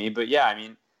mystery to me. But, yeah, I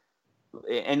mean,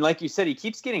 and like you said, he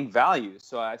keeps getting value.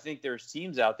 So I think there's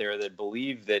teams out there that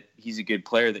believe that he's a good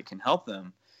player that can help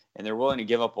them, and they're willing to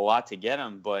give up a lot to get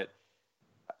him. But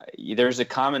there's a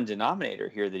common denominator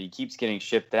here that he keeps getting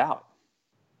shipped out.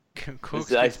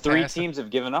 Three teams have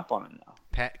given up on him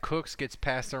now. Cooks gets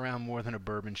passed around more than a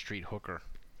Bourbon Street hooker.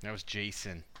 That was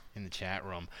Jason in the chat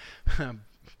room.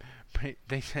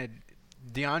 They said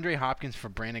DeAndre Hopkins for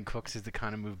Brandon Cooks is the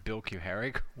kind of move Bill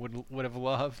Kuharich would have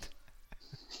loved.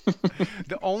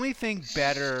 The only thing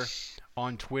better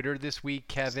on Twitter this week,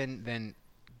 Kevin, than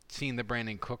seeing the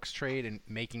Brandon Cooks trade and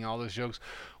making all those jokes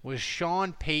was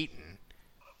Sean Payton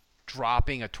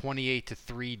dropping a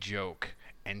 28-3 joke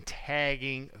and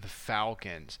tagging the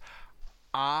Falcons.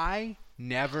 I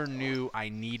never knew I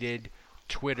needed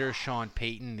Twitter Sean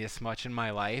Payton this much in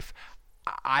my life.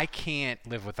 I can't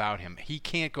live without him. He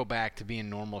can't go back to being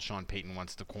normal Sean Payton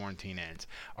once the quarantine ends.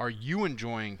 Are you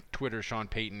enjoying Twitter Sean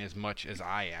Payton as much as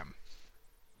I am?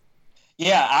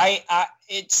 Yeah,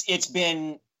 it's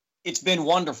been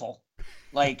wonderful.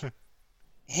 Like him,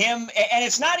 and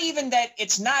it's not even that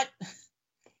it's not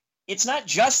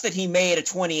just that he made a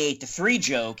 28-3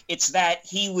 joke. It's that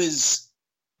he was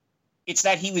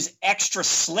extra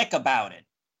slick about it.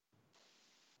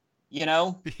 You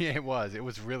know? Yeah, it was. It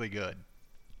was really good.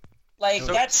 Like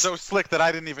that's so slick that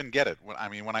I didn't even get it.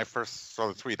 When I first saw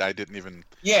the tweet, I didn't even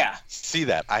see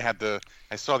that. I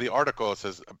saw the article. It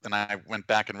says, and I went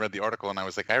back and read the article, and I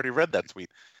was like, I already read that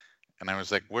tweet, and I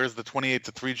was like, where's the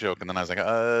 28-3 joke? And then I was like,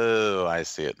 oh, I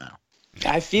see it now.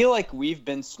 I feel like we've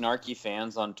been snarky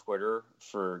fans on Twitter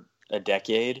for a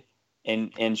decade,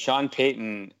 and Sean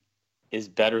Payton is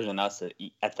better than us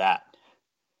at that.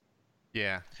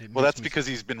 Yeah. Well, that's because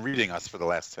he's been reading us for the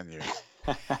last 10 years.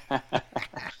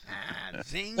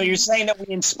 So you're saying that we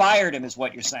inspired him, is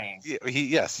what you're saying? Yeah,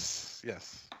 yes.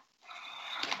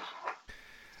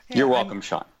 You're welcome,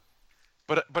 Sean.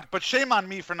 But shame on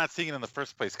me for not seeing it in the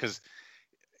first place, because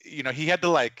he had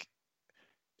to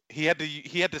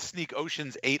sneak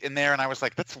Ocean's 8 in there, and I was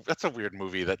like, that's a weird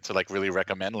movie to like really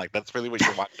recommend. Like that's really what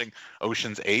you're watching,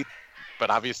 Ocean's 8.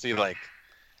 But obviously, like,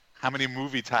 how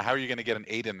are you going to get an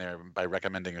 8 in there by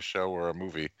recommending a show or a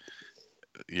movie?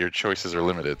 Your choices are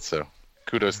limited, so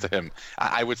kudos to him.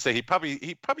 I would say he probably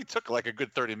took like a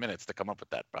good 30 minutes to come up with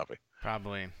that, probably.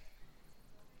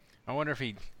 I wonder if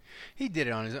he did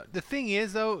it on his own. The thing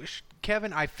is, though,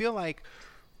 Kevin, I feel like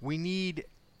we need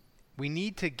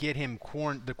to get him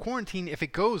the quarantine. If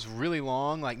it goes really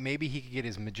long, like maybe he could get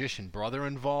his magician brother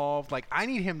involved. Like I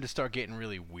need him to start getting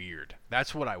really weird.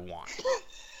 That's what I want.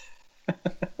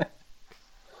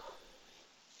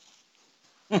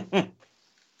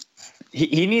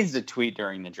 He needs to tweet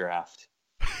during the draft.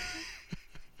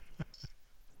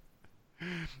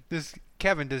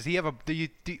 Kevin, does he have a?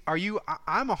 Are you?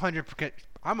 I'm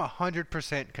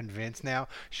 100% convinced now.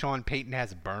 Sean Payton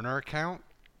has a burner account,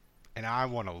 and I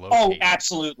want to locate. Oh,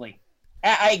 absolutely!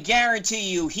 I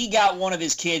guarantee you, he got one of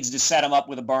his kids to set him up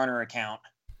with a burner account.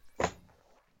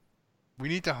 We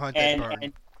need to hunt that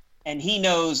burner. And he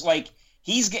knows, like.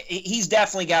 He's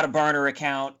definitely got a burner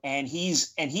account, and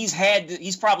he's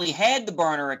probably had the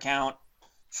burner account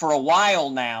for a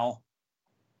while now,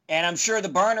 and I'm sure the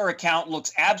burner account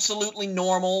looks absolutely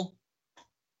normal.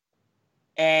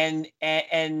 And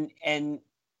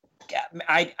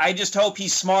I just hope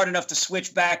he's smart enough to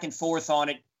switch back and forth on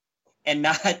it, and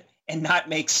not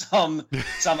make some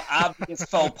obvious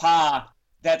faux pas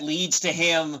that leads to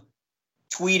him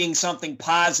tweeting something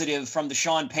positive from the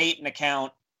Sean Payton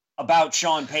account about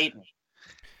Sean Payton.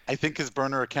 I think his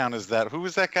burner account is that. Who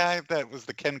was that guy that was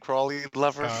the Ken Crawley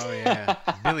lover? Oh yeah,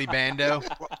 Billy Bando.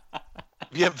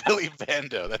 Yeah, Billy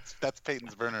Bando. That's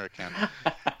Payton's burner account.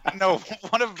 No,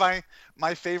 one of my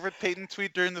favorite Payton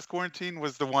tweet during this quarantine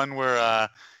was the one where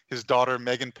his daughter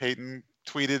Megan Payton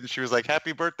tweeted, and she was like,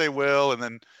 "Happy birthday, Will,"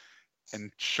 and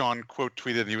Sean quote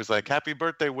tweeted, and he was like, "Happy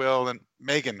birthday, Will," and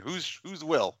Megan, who's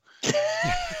Will?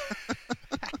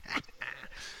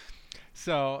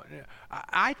 So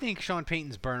I think Sean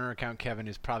Payton's burner account, Kevin,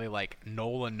 is probably like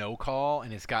Nola No Call,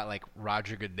 and it's got like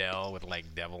Roger Goodell with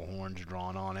like devil horns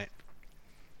drawn on it.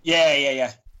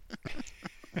 Yeah.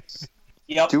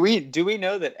 Yep. Do we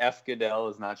know that F. Goodell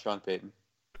is not Sean Payton?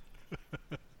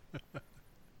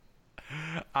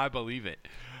 I believe it.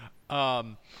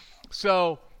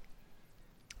 So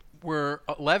we're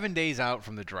 11 days out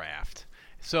from the draft.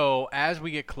 So as we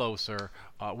get closer,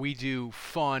 we do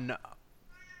fun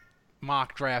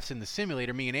mock drafts in the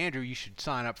simulator. Me and Andrew, you should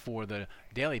sign up for the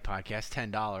daily podcast,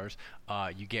 $10.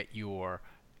 You get your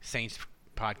Saints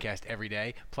podcast every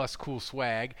day, plus cool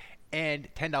swag, and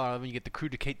 $10 you get the Crew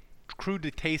to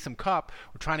Taysom Cup.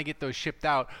 We're trying to get those shipped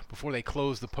out before they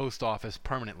close the post office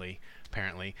permanently.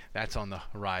 Apparently, that's on the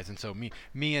horizon. So me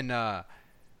and my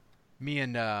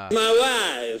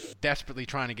wife desperately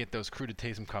trying to get those Crew to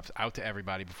Taysom Cups out to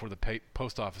everybody before the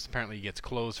post office apparently gets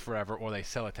closed forever, or they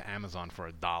sell it to Amazon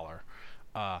for $1.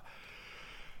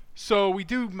 So we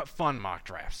do fun mock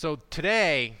drafts. So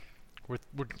today we're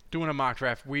doing a mock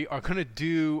draft. We are going to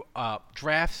do a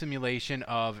draft simulation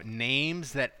of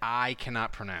names that I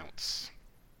cannot pronounce.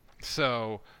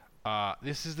 So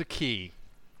this is the key.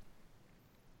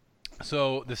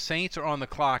 So the Saints are on the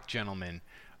clock, gentlemen.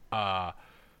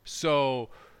 So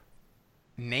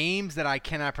names that I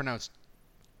cannot pronounce.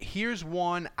 Here's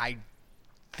one. I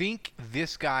think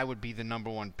this guy would be the number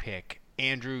one pick.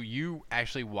 Andrew, you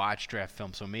actually watch draft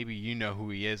film, so maybe you know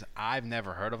who he is. I've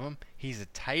never heard of him. He's a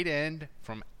tight end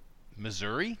from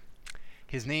Missouri.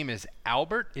 His name is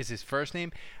Albert, is his first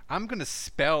name. I'm going to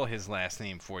spell his last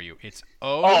name for you. It's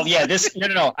O. Oh, yeah.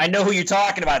 No. I know who you're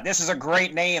talking about. This is a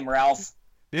great name, Ralph.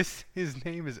 His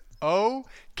name is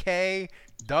OKWUEGBUNAM.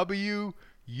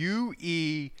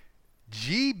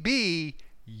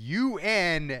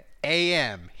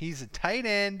 He's a tight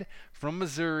end from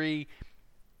Missouri.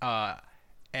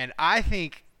 And I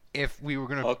think if we were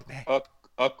going to...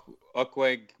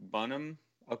 Okweg-Bunham?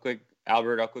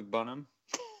 Albert Okweg-Bunham?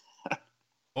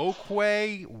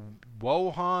 Okwe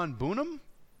Wohan Bunham?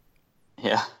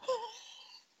 Yeah.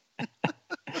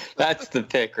 That's the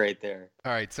pick right there.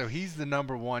 All right, so he's the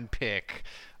number one pick.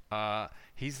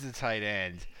 He's the tight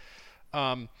end.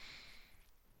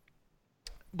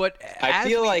 But I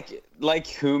feel like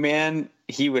Who-Man,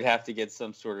 he would have to get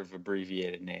some sort of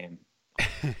abbreviated name.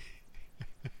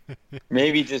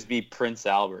 Maybe just be Prince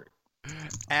Albert.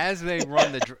 As they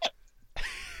run the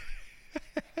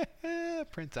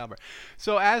Prince Albert.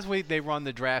 So as they run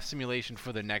the draft simulation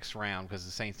for the next round, because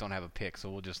the Saints don't have a pick,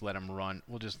 so we'll just let them run.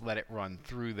 We'll just let it run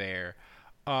through there.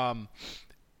 The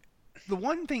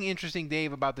one thing interesting,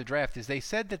 Dave, about the draft is they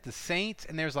said that the Saints,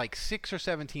 and there's like 6 or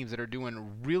 7 teams that are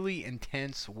doing really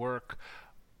intense work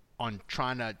on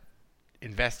trying to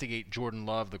investigate Jordan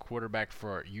Love, the quarterback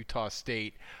for Utah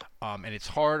State, and it's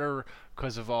harder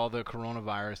because of all the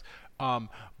coronavirus.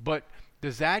 But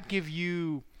does that give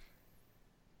you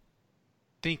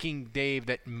thinking, Dave,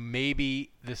 that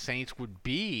maybe the Saints would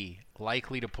be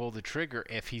likely to pull the trigger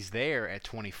if he's there at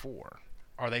 24?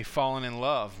 Are they falling in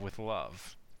love with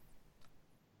Love?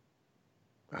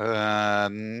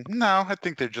 No, I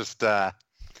think they're just,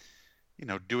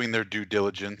 doing their due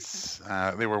diligence.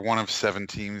 They were one of 7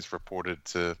 teams reported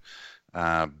to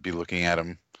be looking at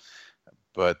him.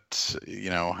 But,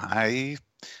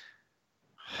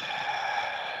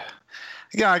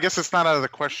 I guess it's not out of the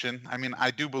question. I mean,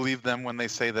 I do believe them when they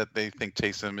say that they think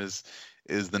Taysom is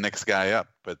the next guy up.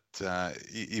 But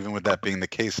even with that being the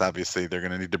case, obviously they're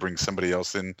going to need to bring somebody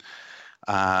else in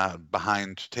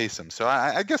behind Taysom. So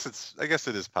I guess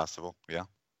it is possible. Yeah.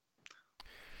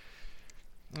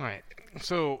 All right.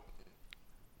 So,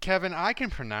 Kevin, I can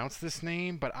pronounce this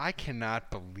name, but I cannot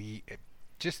believe it.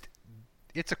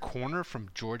 It's a corner from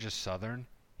Georgia Southern.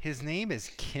 His name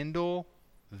is Kindle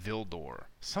Vildor.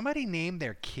 Somebody named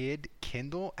their kid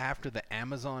Kindle after the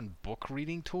Amazon book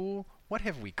reading tool. What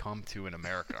have we come to in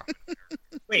America?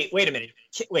 Wait a minute.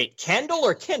 Wait, Kendall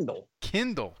or Kindle?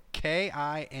 Kindle. Kindle.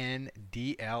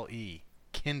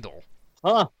 Kindle.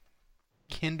 Huh.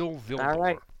 Kindle Vildor. All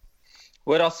right.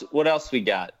 What else we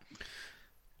got?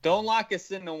 Don't lock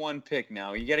us into one pick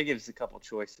now. You got to give us a couple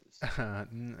choices.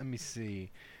 Let me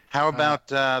see. How about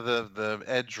the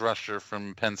edge rusher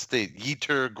from Penn State,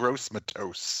 Yetur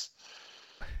Gross-Matos?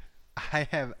 Is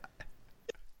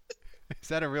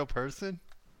that a real person?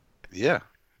 Yeah.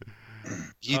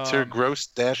 Yetur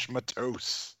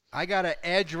Gross-Matos. I got an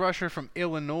edge rusher from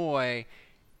Illinois,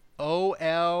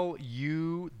 Oluwole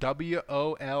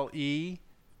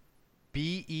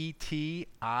Betiku,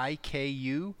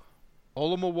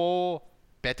 Olumawole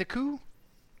Betiku.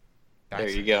 There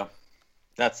you go.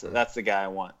 That's the guy I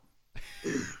want.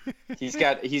 He's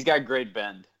got great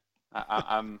bend.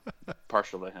 I'm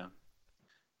partial to him.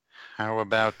 How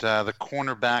about the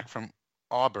cornerback from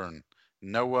Auburn,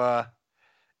 Noah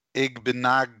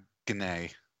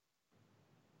Igbinoghene?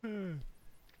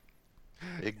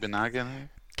 Igbinoghene?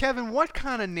 Kevin, what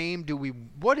kind of name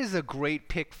what is a great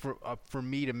pick for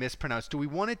me to mispronounce? Do we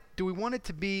want it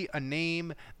to be a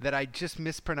name that I just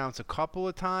mispronounce a couple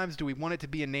of times? Do we want it to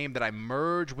be a name that I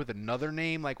merge with another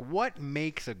name? Like, what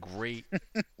makes a great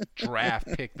draft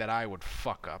pick that I would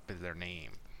fuck up as their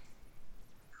name?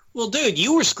 Well, dude,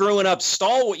 you were screwing up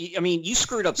Stallworth. I mean, you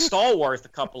screwed up Stallworth a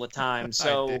couple of times.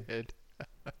 So I did.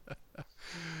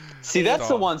 See, that's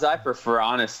the ones I prefer,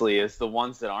 honestly, is the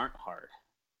ones that aren't hard.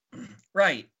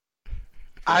 Right.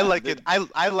 I like it.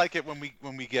 I like it when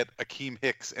we get Akeem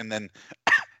Hicks and then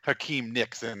Hakeem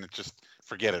Nicks and just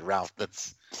forget it, Ralph.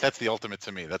 That's the ultimate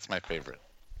to me. That's my favorite.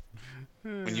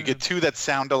 When you get 2 that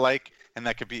sound alike and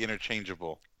that could be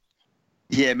interchangeable.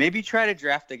 Yeah, maybe try to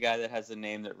draft a guy that has a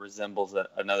name that resembles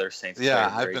another Saints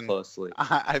player very closely.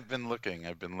 I've been looking.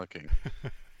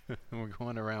 We're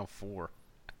going to round 4.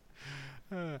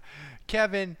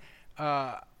 Kevin,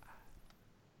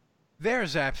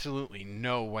 there's absolutely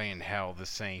no way in hell the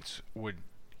Saints would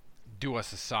do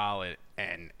us a solid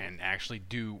and actually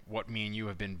do what me and you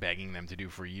have been begging them to do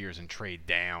for years and trade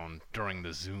down during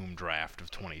the Zoom draft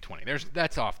of 2020.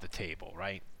 That's off the table,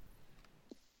 right?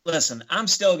 Listen, I'm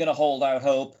still going to hold out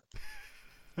hope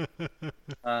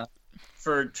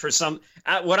for some.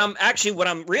 What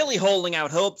I'm really holding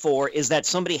out hope for is that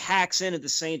somebody hacks into the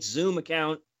Saints Zoom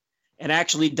account and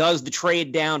actually does the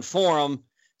trade down for them,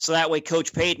 so that way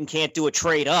Coach Payton can't do a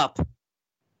trade up.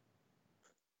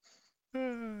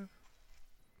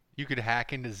 You could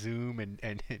hack into Zoom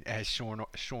and as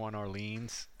Sean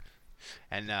Orleans,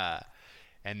 and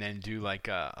then do like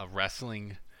a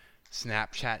wrestling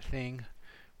Snapchat thing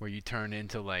where you turn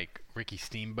into like Ricky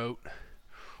Steamboat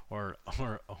or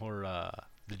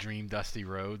the Dream Dusty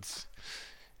Rhodes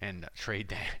and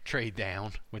trade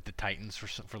down with the Titans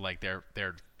for like their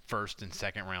first and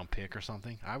second round pick or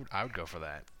something. I would go for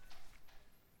that.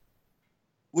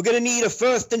 We're gonna need a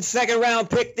first and second round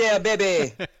pick there,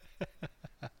 baby.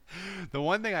 The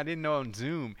one thing I didn't know on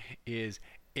Zoom is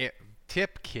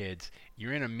tip kids.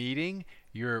 You're in a meeting,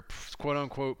 your quote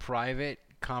unquote private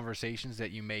conversations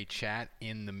that you may chat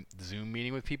in the Zoom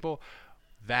meeting with people,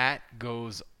 that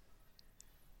goes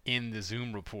in the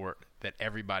Zoom report that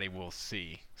everybody will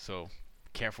see. So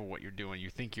careful what you're doing. You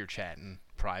think you're chatting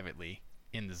privately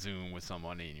in the Zoom with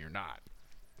somebody and you're not.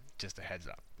 Just a heads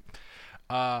up.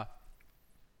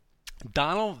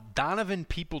 Donovan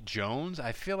People-Jones,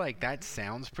 I feel like that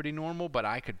sounds pretty normal, but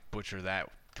I could butcher that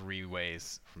 3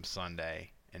 ways from Sunday.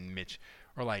 And Mitch,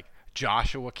 or like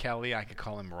Joshua Kelly, I could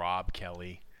call him Rob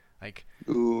Kelly. Like,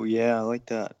 ooh, yeah, I like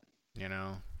that. You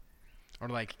know, or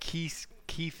like Keith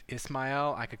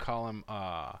Ismail, I could call him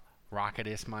Rocket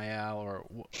Ismail, or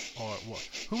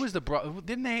who was the bro?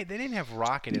 They didn't have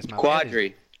Rocket Ismail.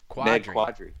 Quadri.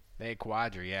 They had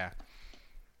Quadri, yeah.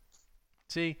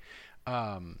 See,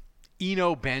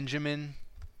 Eno Benjamin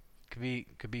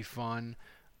could be fun.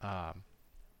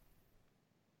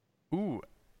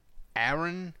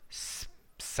 Aaron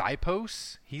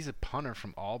Sipos, he's a punter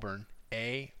from Auburn.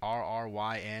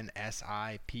 ARRYNSIPOSS.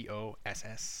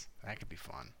 That could be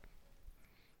fun.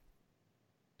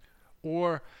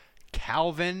 Or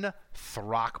Calvin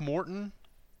Throckmorton.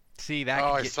 See that?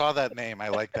 I saw that name. I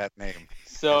like that name.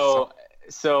 So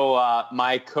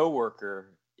my coworker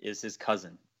is his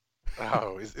cousin.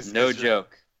 Oh, no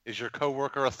joke. Is your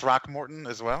coworker a Throckmorton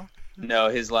as well? No,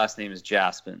 his last name is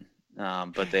Jaspin,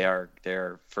 but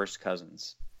they're first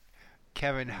cousins.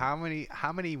 Kevin, how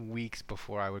many weeks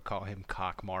before I would call him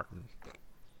Cock Martin?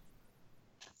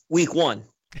 Week 1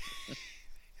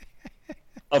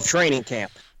 of training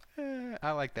camp.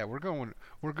 I like that. We're going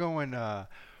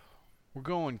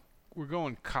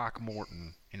Cock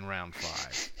Morton in round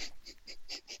 5.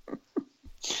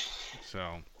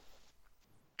 So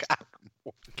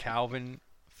Calvin,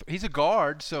 he's a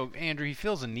guard, so Andrew, he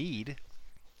feels a need.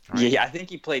 Right? Yeah, I think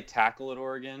he played tackle at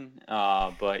Oregon,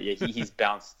 but yeah, he's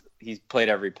bounced. He's played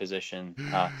every position.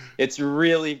 It's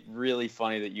really, really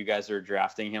funny that you guys are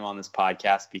drafting him on this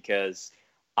podcast because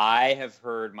I have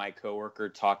heard my coworker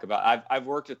talk about. I've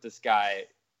worked with this guy.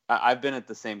 I've been at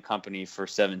the same company for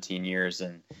 17 years,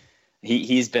 and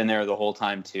he's been there the whole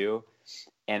time too.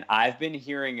 And I've been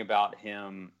hearing about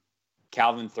him,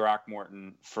 Calvin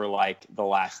Throckmorton, for like the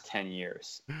last 10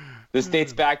 years. This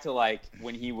dates back to like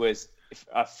when he was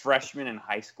a freshman in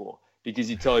high school.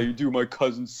 Because you tell you, dude, my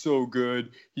cousin's so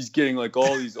good. He's getting like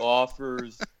all these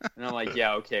offers, and I'm like,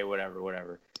 yeah, okay,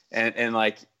 whatever. And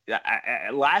like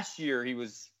last year he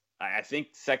was, I think,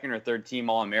 second or third team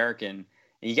All-American, and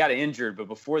he got injured. But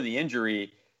before the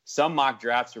injury, some mock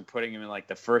drafts were putting him in like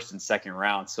the first and second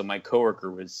round. So my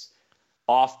coworker was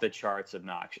off the charts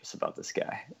obnoxious about this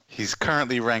guy. He's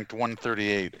currently ranked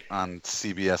 138 on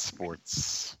CBS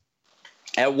Sports.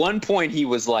 At one point, he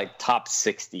was like top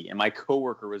 60, and my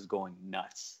coworker was going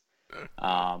nuts.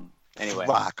 Anyway,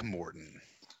 Throckmorton.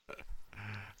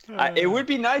 It would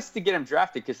be nice to get him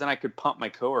drafted because then I could pump my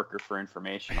coworker for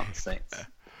information on the Saints.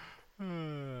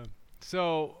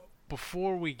 So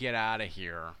before we get out of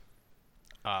here,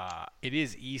 it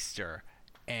is Easter,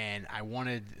 and I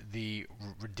wanted the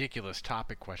ridiculous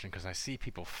topic question because I see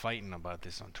people fighting about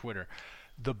this on Twitter.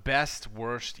 The best,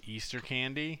 worst Easter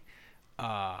candy.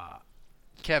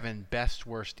 Kevin, best,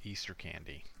 worst Easter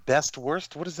candy. Best,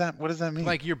 worst? What does that mean?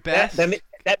 Like your best?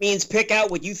 That means pick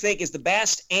out what you think is the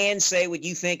best and say what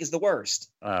you think is the worst.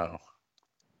 Oh.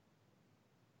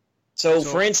 So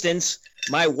for instance,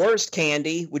 my worst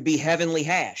candy would be Heavenly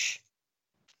Hash.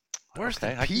 Worse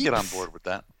than Peeps? I can get on board with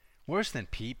that. Worse than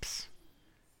Peeps?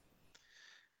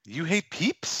 You hate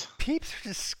Peeps? Peeps are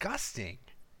disgusting.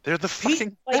 They're the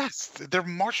fucking best. They're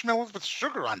marshmallows with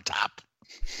sugar on top.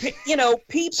 You know,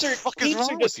 Peeps are. What the fuck is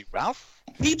wrong with you, Ralph?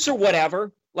 Peeps or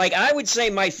whatever. Like, I would say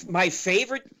my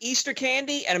favorite Easter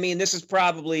candy, and I mean, this is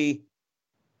probably,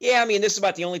 this is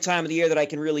about the only time of the year that I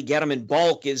can really get them in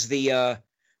bulk, is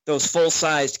those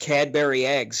full-sized Cadbury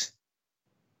eggs.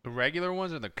 The regular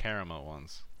ones or the caramel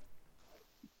ones?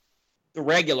 The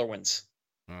regular ones.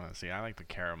 Oh, see, I like the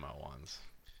caramel ones.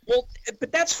 Well,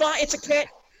 but that's fine.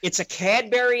 It's a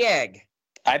Cadbury egg.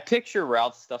 I picture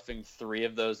Ralph stuffing 3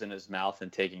 of those in his mouth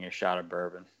and taking a shot of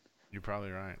bourbon. You're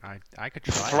probably right. I could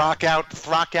try.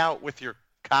 Throck out with your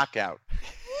cock out.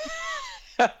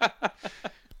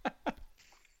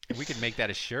 We could make that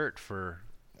a shirt for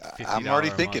 $50 I'm already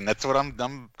a thinking. month. That's what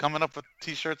I'm coming up with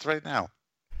T-shirts right now.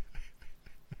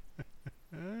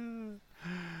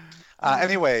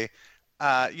 Anyway,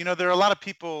 there are a lot of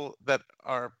people that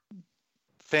are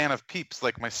fan of Peeps,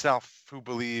 like myself, who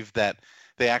believe that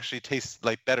they actually taste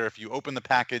like better if you open the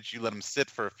package, you let them sit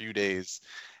for a few days.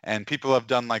 And people have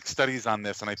done like studies on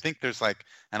this, and I think there's like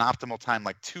an optimal time,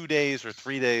 like 2 days or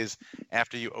 3 days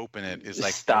after you open it is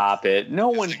like. Stop it! No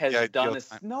one has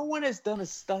done a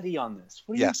study on this.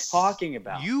 What are you talking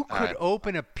about? You could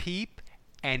open a Peep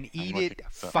and eat it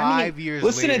 5 years later.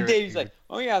 Listen to Dave. He's like,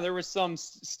 oh yeah, there was some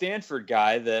Stanford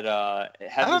guy that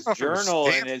had this journal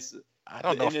in his. I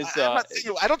don't know. I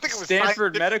don't think it was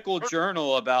Stanford Medical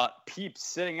Journal about Peeps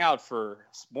sitting out for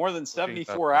more than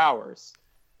 74 hours.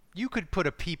 You could put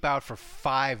a Peep out for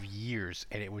 5 years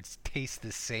and it would taste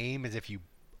the same as if you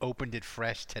opened it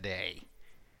fresh today.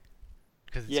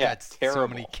 Because it's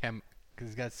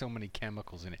got so many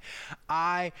chemicals in it.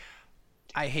 I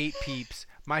hate Peeps.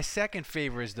 My second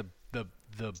favorite is the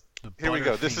Here we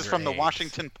go. This is from the eggs.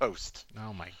 Washington Post.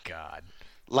 Oh my God.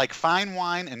 Like fine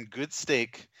wine and good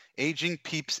steak, aging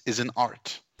Peeps is an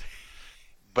art.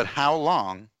 But how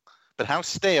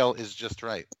stale is just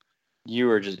right.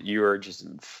 You are just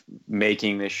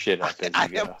making this shit up as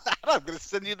you go. I'm going to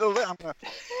send you the link.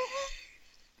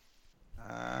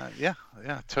 Yeah,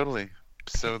 totally.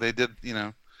 So they did,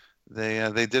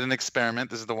 they did an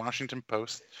experiment. This is the Washington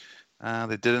Post.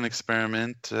 They did an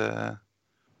experiment.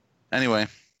 Anyway.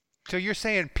 So you're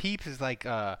saying Peeps is like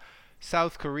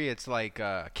South Korea? It's like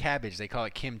cabbage. They call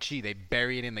it kimchi. They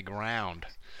bury it in the ground,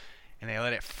 and they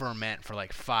let it ferment for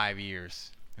like 5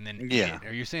 years, and then eat it.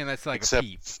 Are you saying that's like a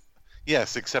Peep?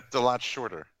 Yes, except a lot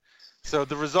shorter. So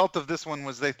the result of this one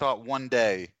was they thought 1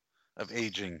 day of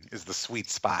aging is the sweet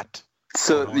spot.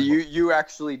 So you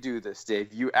actually do this,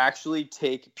 Dave. You actually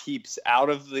take Peeps out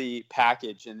of the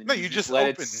package and then you just let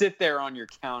it sit there on your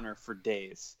counter for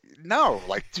days. No,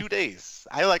 like 2 days.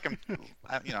 I like them.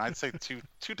 I'd say 2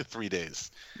 to 3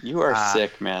 days. You are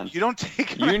sick, man. You don't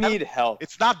take. You need help.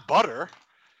 It's not butter.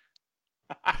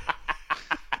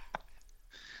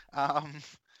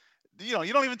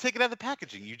 You don't even take it out of the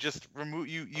packaging. You just remove.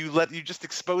 You just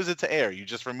expose it to air. You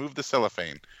just remove the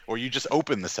cellophane, or you just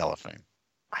open the cellophane.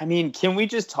 I mean, can we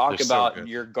just talk about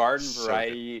your garden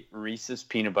variety Reese's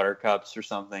peanut butter cups or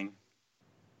something?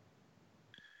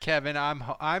 Kevin,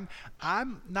 I'm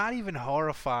not even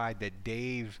horrified that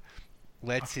Dave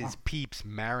lets his Peeps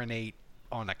marinate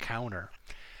on a counter.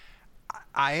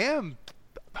 I am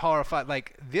horrified.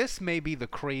 Like, this may be the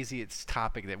craziest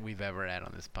topic that we've ever had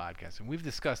on this podcast, and we've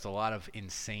discussed a lot of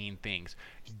insane things.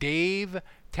 Dave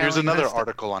telling Here's another us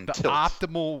article on the Tilt.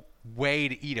 optimal way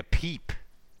to eat a Peep.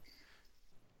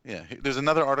 Yeah, there's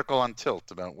another article on Tilt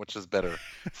about which is better,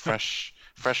 fresh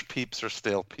Peeps or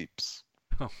stale Peeps.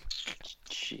 Oh,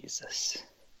 Jesus.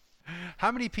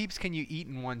 How many Peeps can you eat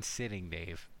in one sitting,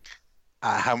 Dave?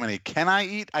 How many can I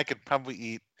eat? I could probably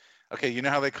eat. Okay, you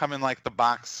know how they come in like the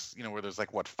box, where there's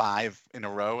like 5 in a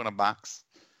row in a box?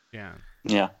 Yeah.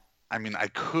 Yeah. I mean, I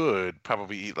could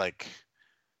probably eat like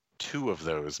 2 of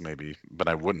those maybe, but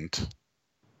I wouldn't.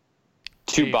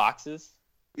 2 boxes?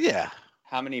 Yeah.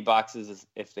 How many boxes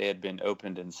if they had been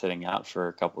opened and sitting out for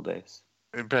a couple days?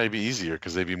 It'd probably be easier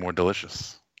because they'd be more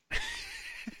delicious.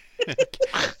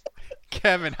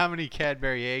 Kevin, how many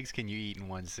Cadbury eggs can you eat in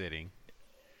one sitting?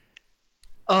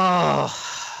 Oh.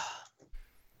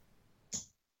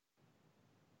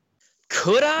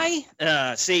 Could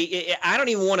I? See, I don't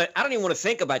even want to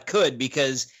think about could,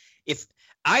 because if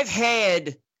I've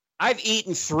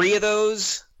eaten 3 of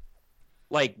those,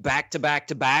 like back to back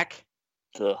to back.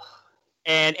 Ugh.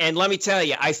 And let me tell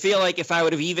you, I feel like if I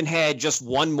would have even had just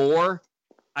one more,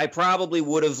 I probably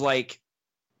would have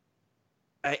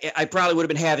I probably would have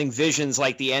been having visions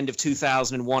like the end of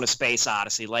 2001: A Space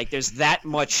Odyssey. Like, there's that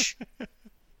much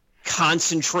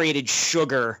concentrated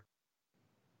sugar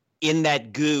in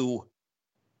that goo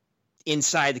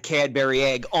inside the Cadbury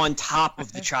egg on top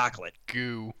of the chocolate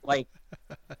goo. Let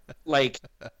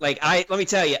me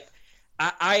tell you,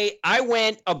 I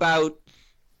went about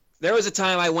There was a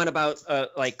time I went about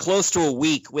like close to a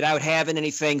week without having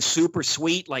anything super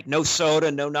sweet, like no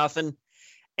soda, no nothing.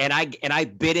 And I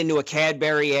bit into a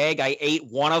Cadbury egg. I ate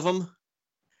one of them.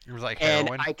 It was like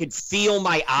heroin. And I could feel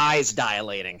my eyes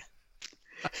dilating.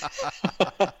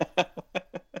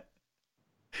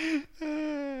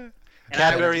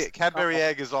 Cadbury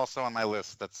egg is also on my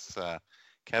list. That's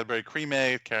Cadbury cream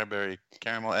egg, Cadbury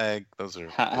caramel egg. Those are.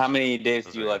 How many days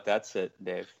do you let that sit,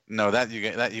 Dave? No, that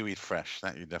you eat fresh.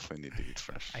 That you definitely need to eat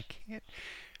fresh. I can't.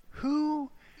 You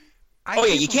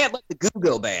can't let the goo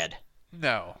go bad.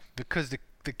 No, because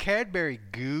the Cadbury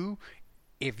goo,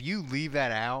 if you leave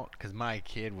that out, because my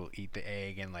kid will eat the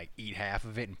egg and like eat half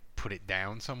of it and put it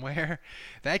down somewhere,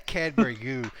 that Cadbury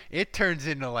goo, it turns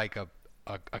into like a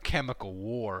chemical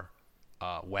war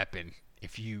weapon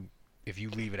if you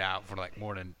leave it out for like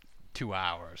more than 2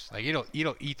 hours. Like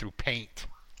it'll eat through paint.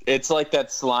 It's like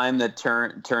that slime that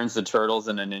turns the turtles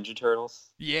into Ninja Turtles.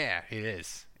 Yeah, it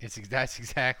is. That's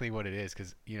exactly what it is.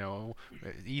 Because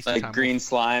Easter like time green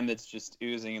slime that's just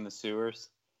oozing in the sewers.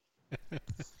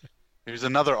 Here's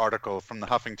another article from the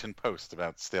Huffington Post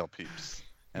about stale peeps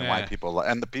and why people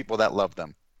and the people that love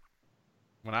them.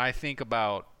 When I think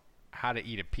about how to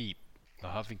eat a peep, the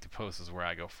Huffington Post is where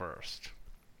I go first.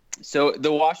 So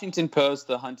the Washington Post,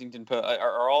 the Huntington Post,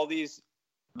 are all these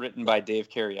written by Dave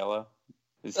Cariello?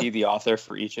 Is he the author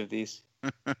for each of these?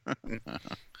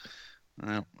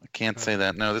 No, I can't say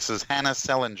that. No, this is Hannah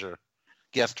Selinger,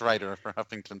 guest writer for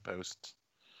Huffington Post.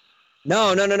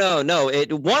 No.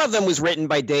 One of them was written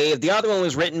by Dave. The other one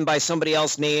was written by somebody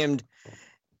else named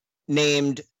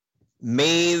Maeve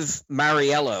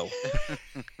Mariello.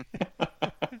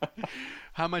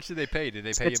 How much did they pay? Did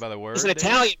they pay you by the word? He's an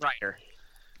Italian writer.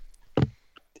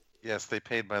 Yes, they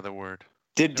paid by the word.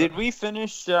 Did we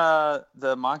finish the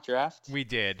mock draft? We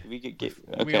did. We could get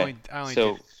okay.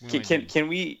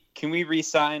 Can we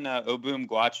re-sign Obum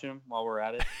Gwachum while we're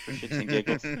at it for shits and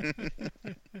giggles?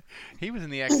 He was in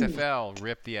the XFL.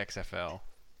 Rip the XFL.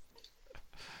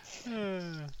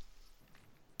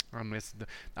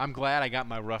 I'm glad I got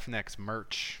my Roughnecks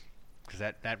merch because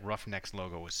that Roughnecks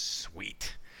logo was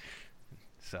sweet.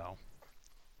 So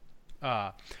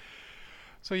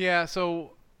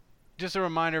just a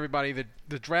reminder, everybody, that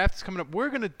the draft is coming up.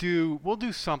 We'll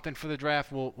do something for the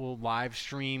draft. We'll live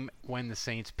stream when the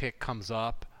Saints pick comes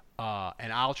up,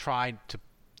 and I'll try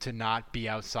to not be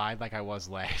outside like I was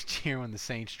last year when the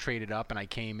Saints traded up and I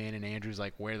came in and Andrew's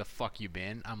like, "Where the fuck you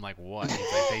been?" I'm like, "What?"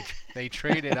 He's like, they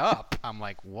traded up. I'm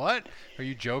like, "What? Are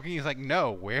you joking?" He's like,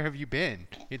 "No. Where have you been?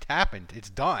 It happened.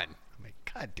 It's done."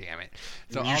 God damn it!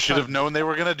 So you should have known they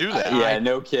were going to do that. Yeah,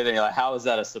 no kidding. Like, how is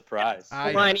that a surprise?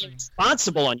 Ryan,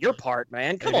 responsible on your part,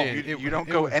 man. Come on. You don't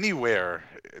go anywhere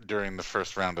during the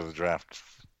first round of the draft.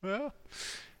 Well,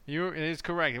 it is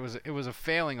correct. It was a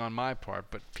failing on my part,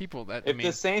 but people that if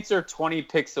the Saints are 20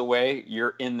 picks away,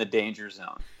 you're in the danger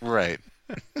zone. Right.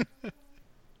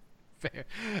 Fair.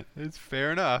 It's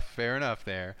fair enough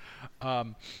there.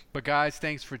 But guys,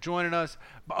 thanks for joining us.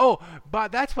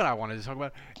 But that's what I wanted to talk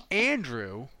about.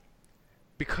 Andrew,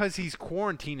 because he's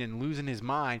quarantined and losing his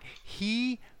mind,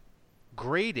 he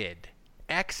graded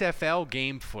XFL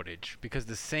game footage because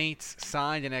the Saints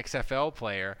signed an XFL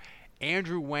player.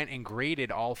 Andrew went and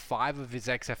graded all 5 of his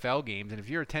XFL games, and if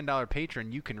you're a $10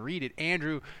 patron, you can read it.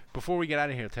 Andrew, before we get out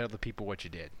of here, tell the people what you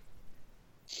did.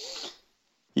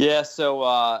 Yeah,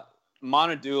 so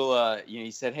Monadula,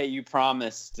 he said, "Hey, you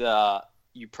promised that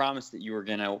you were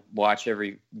gonna watch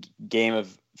every game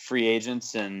of free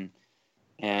agents and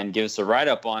give us a write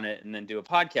up on it, and then do a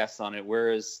podcast on it.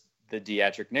 Where is the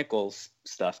Deatrick Nichols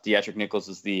stuff?" Deatrick Nichols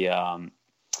is the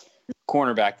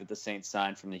cornerback that the Saints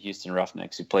signed from the Houston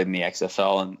Roughnecks, who played in the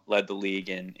XFL and led the league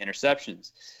in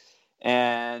interceptions.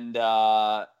 And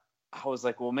I was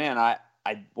like, well, man, I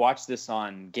watched this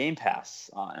on Game Pass,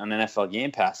 on NFL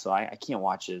Game Pass, so I can't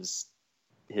watch his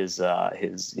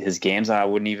games. I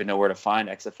wouldn't even know where to find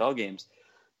XFL games.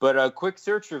 But a quick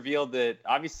search revealed that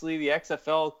obviously the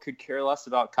XFL could care less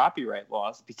about copyright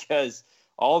laws because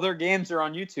all their games are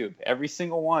on YouTube, every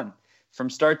single one, from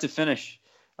start to finish.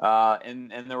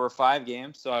 And there were 5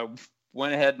 games, so I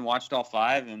went ahead and watched all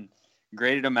 5 and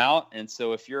graded them out. And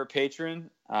so if you're a patron,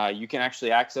 you can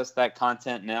actually access that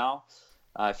content now.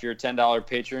 If you're a $10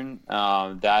 patron,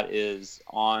 that is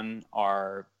on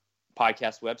our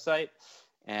podcast website.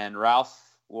 And Ralph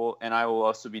and I will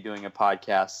also be doing a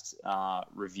podcast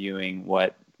reviewing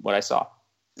what I saw.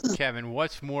 Kevin,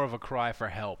 what's more of a cry for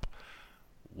help?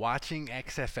 Watching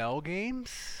XFL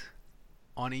games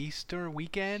on Easter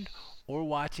weekend or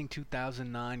watching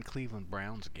 2009 Cleveland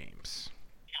Browns games?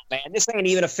 Man, this ain't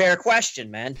even a fair question,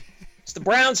 man. It's the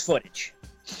Browns footage.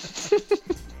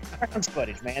 grounds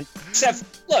footage, man. Except,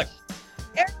 look,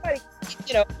 everybody,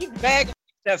 you can bag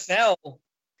XFL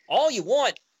all you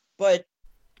want, but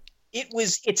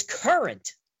it's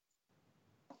current.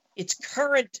 It's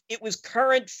current. It was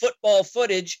current football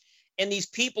footage, and these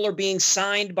people are being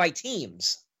signed by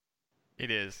teams. It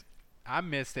is. I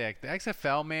miss the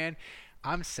XFL, man.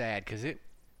 I'm sad because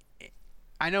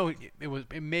I know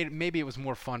maybe it was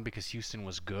more fun because Houston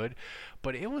was good,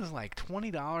 but it was like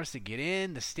 $20 to get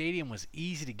in. The stadium was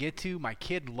easy to get to. My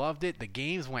kid loved it. The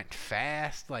games went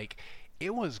fast. Like,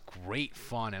 it was great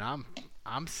fun, and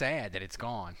I'm sad that it's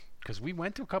gone because we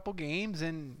went to a couple games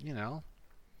and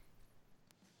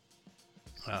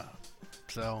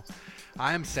so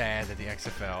I am sad that the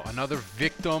XFL, another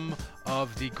victim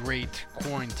of the great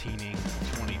quarantining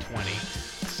 2020.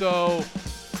 So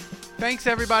thanks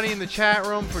everybody in the chat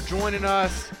room for joining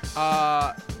us.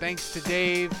 Thanks to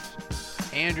Dave,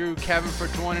 Andrew, Kevin for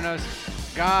joining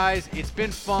us. Guys, it's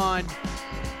been fun.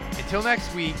 Until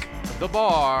next week, the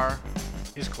bar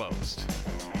is closed.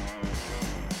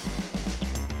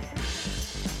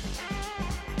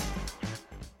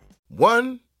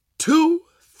 One, 2,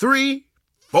 3,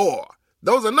 4.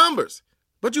 Those are numbers,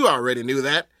 but you already knew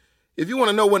that. If you want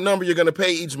to know what number you're going to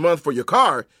pay each month for your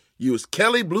car, use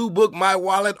Kelley Blue Book My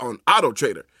Wallet on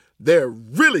AutoTrader. They're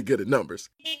really good at numbers.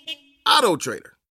 AutoTrader.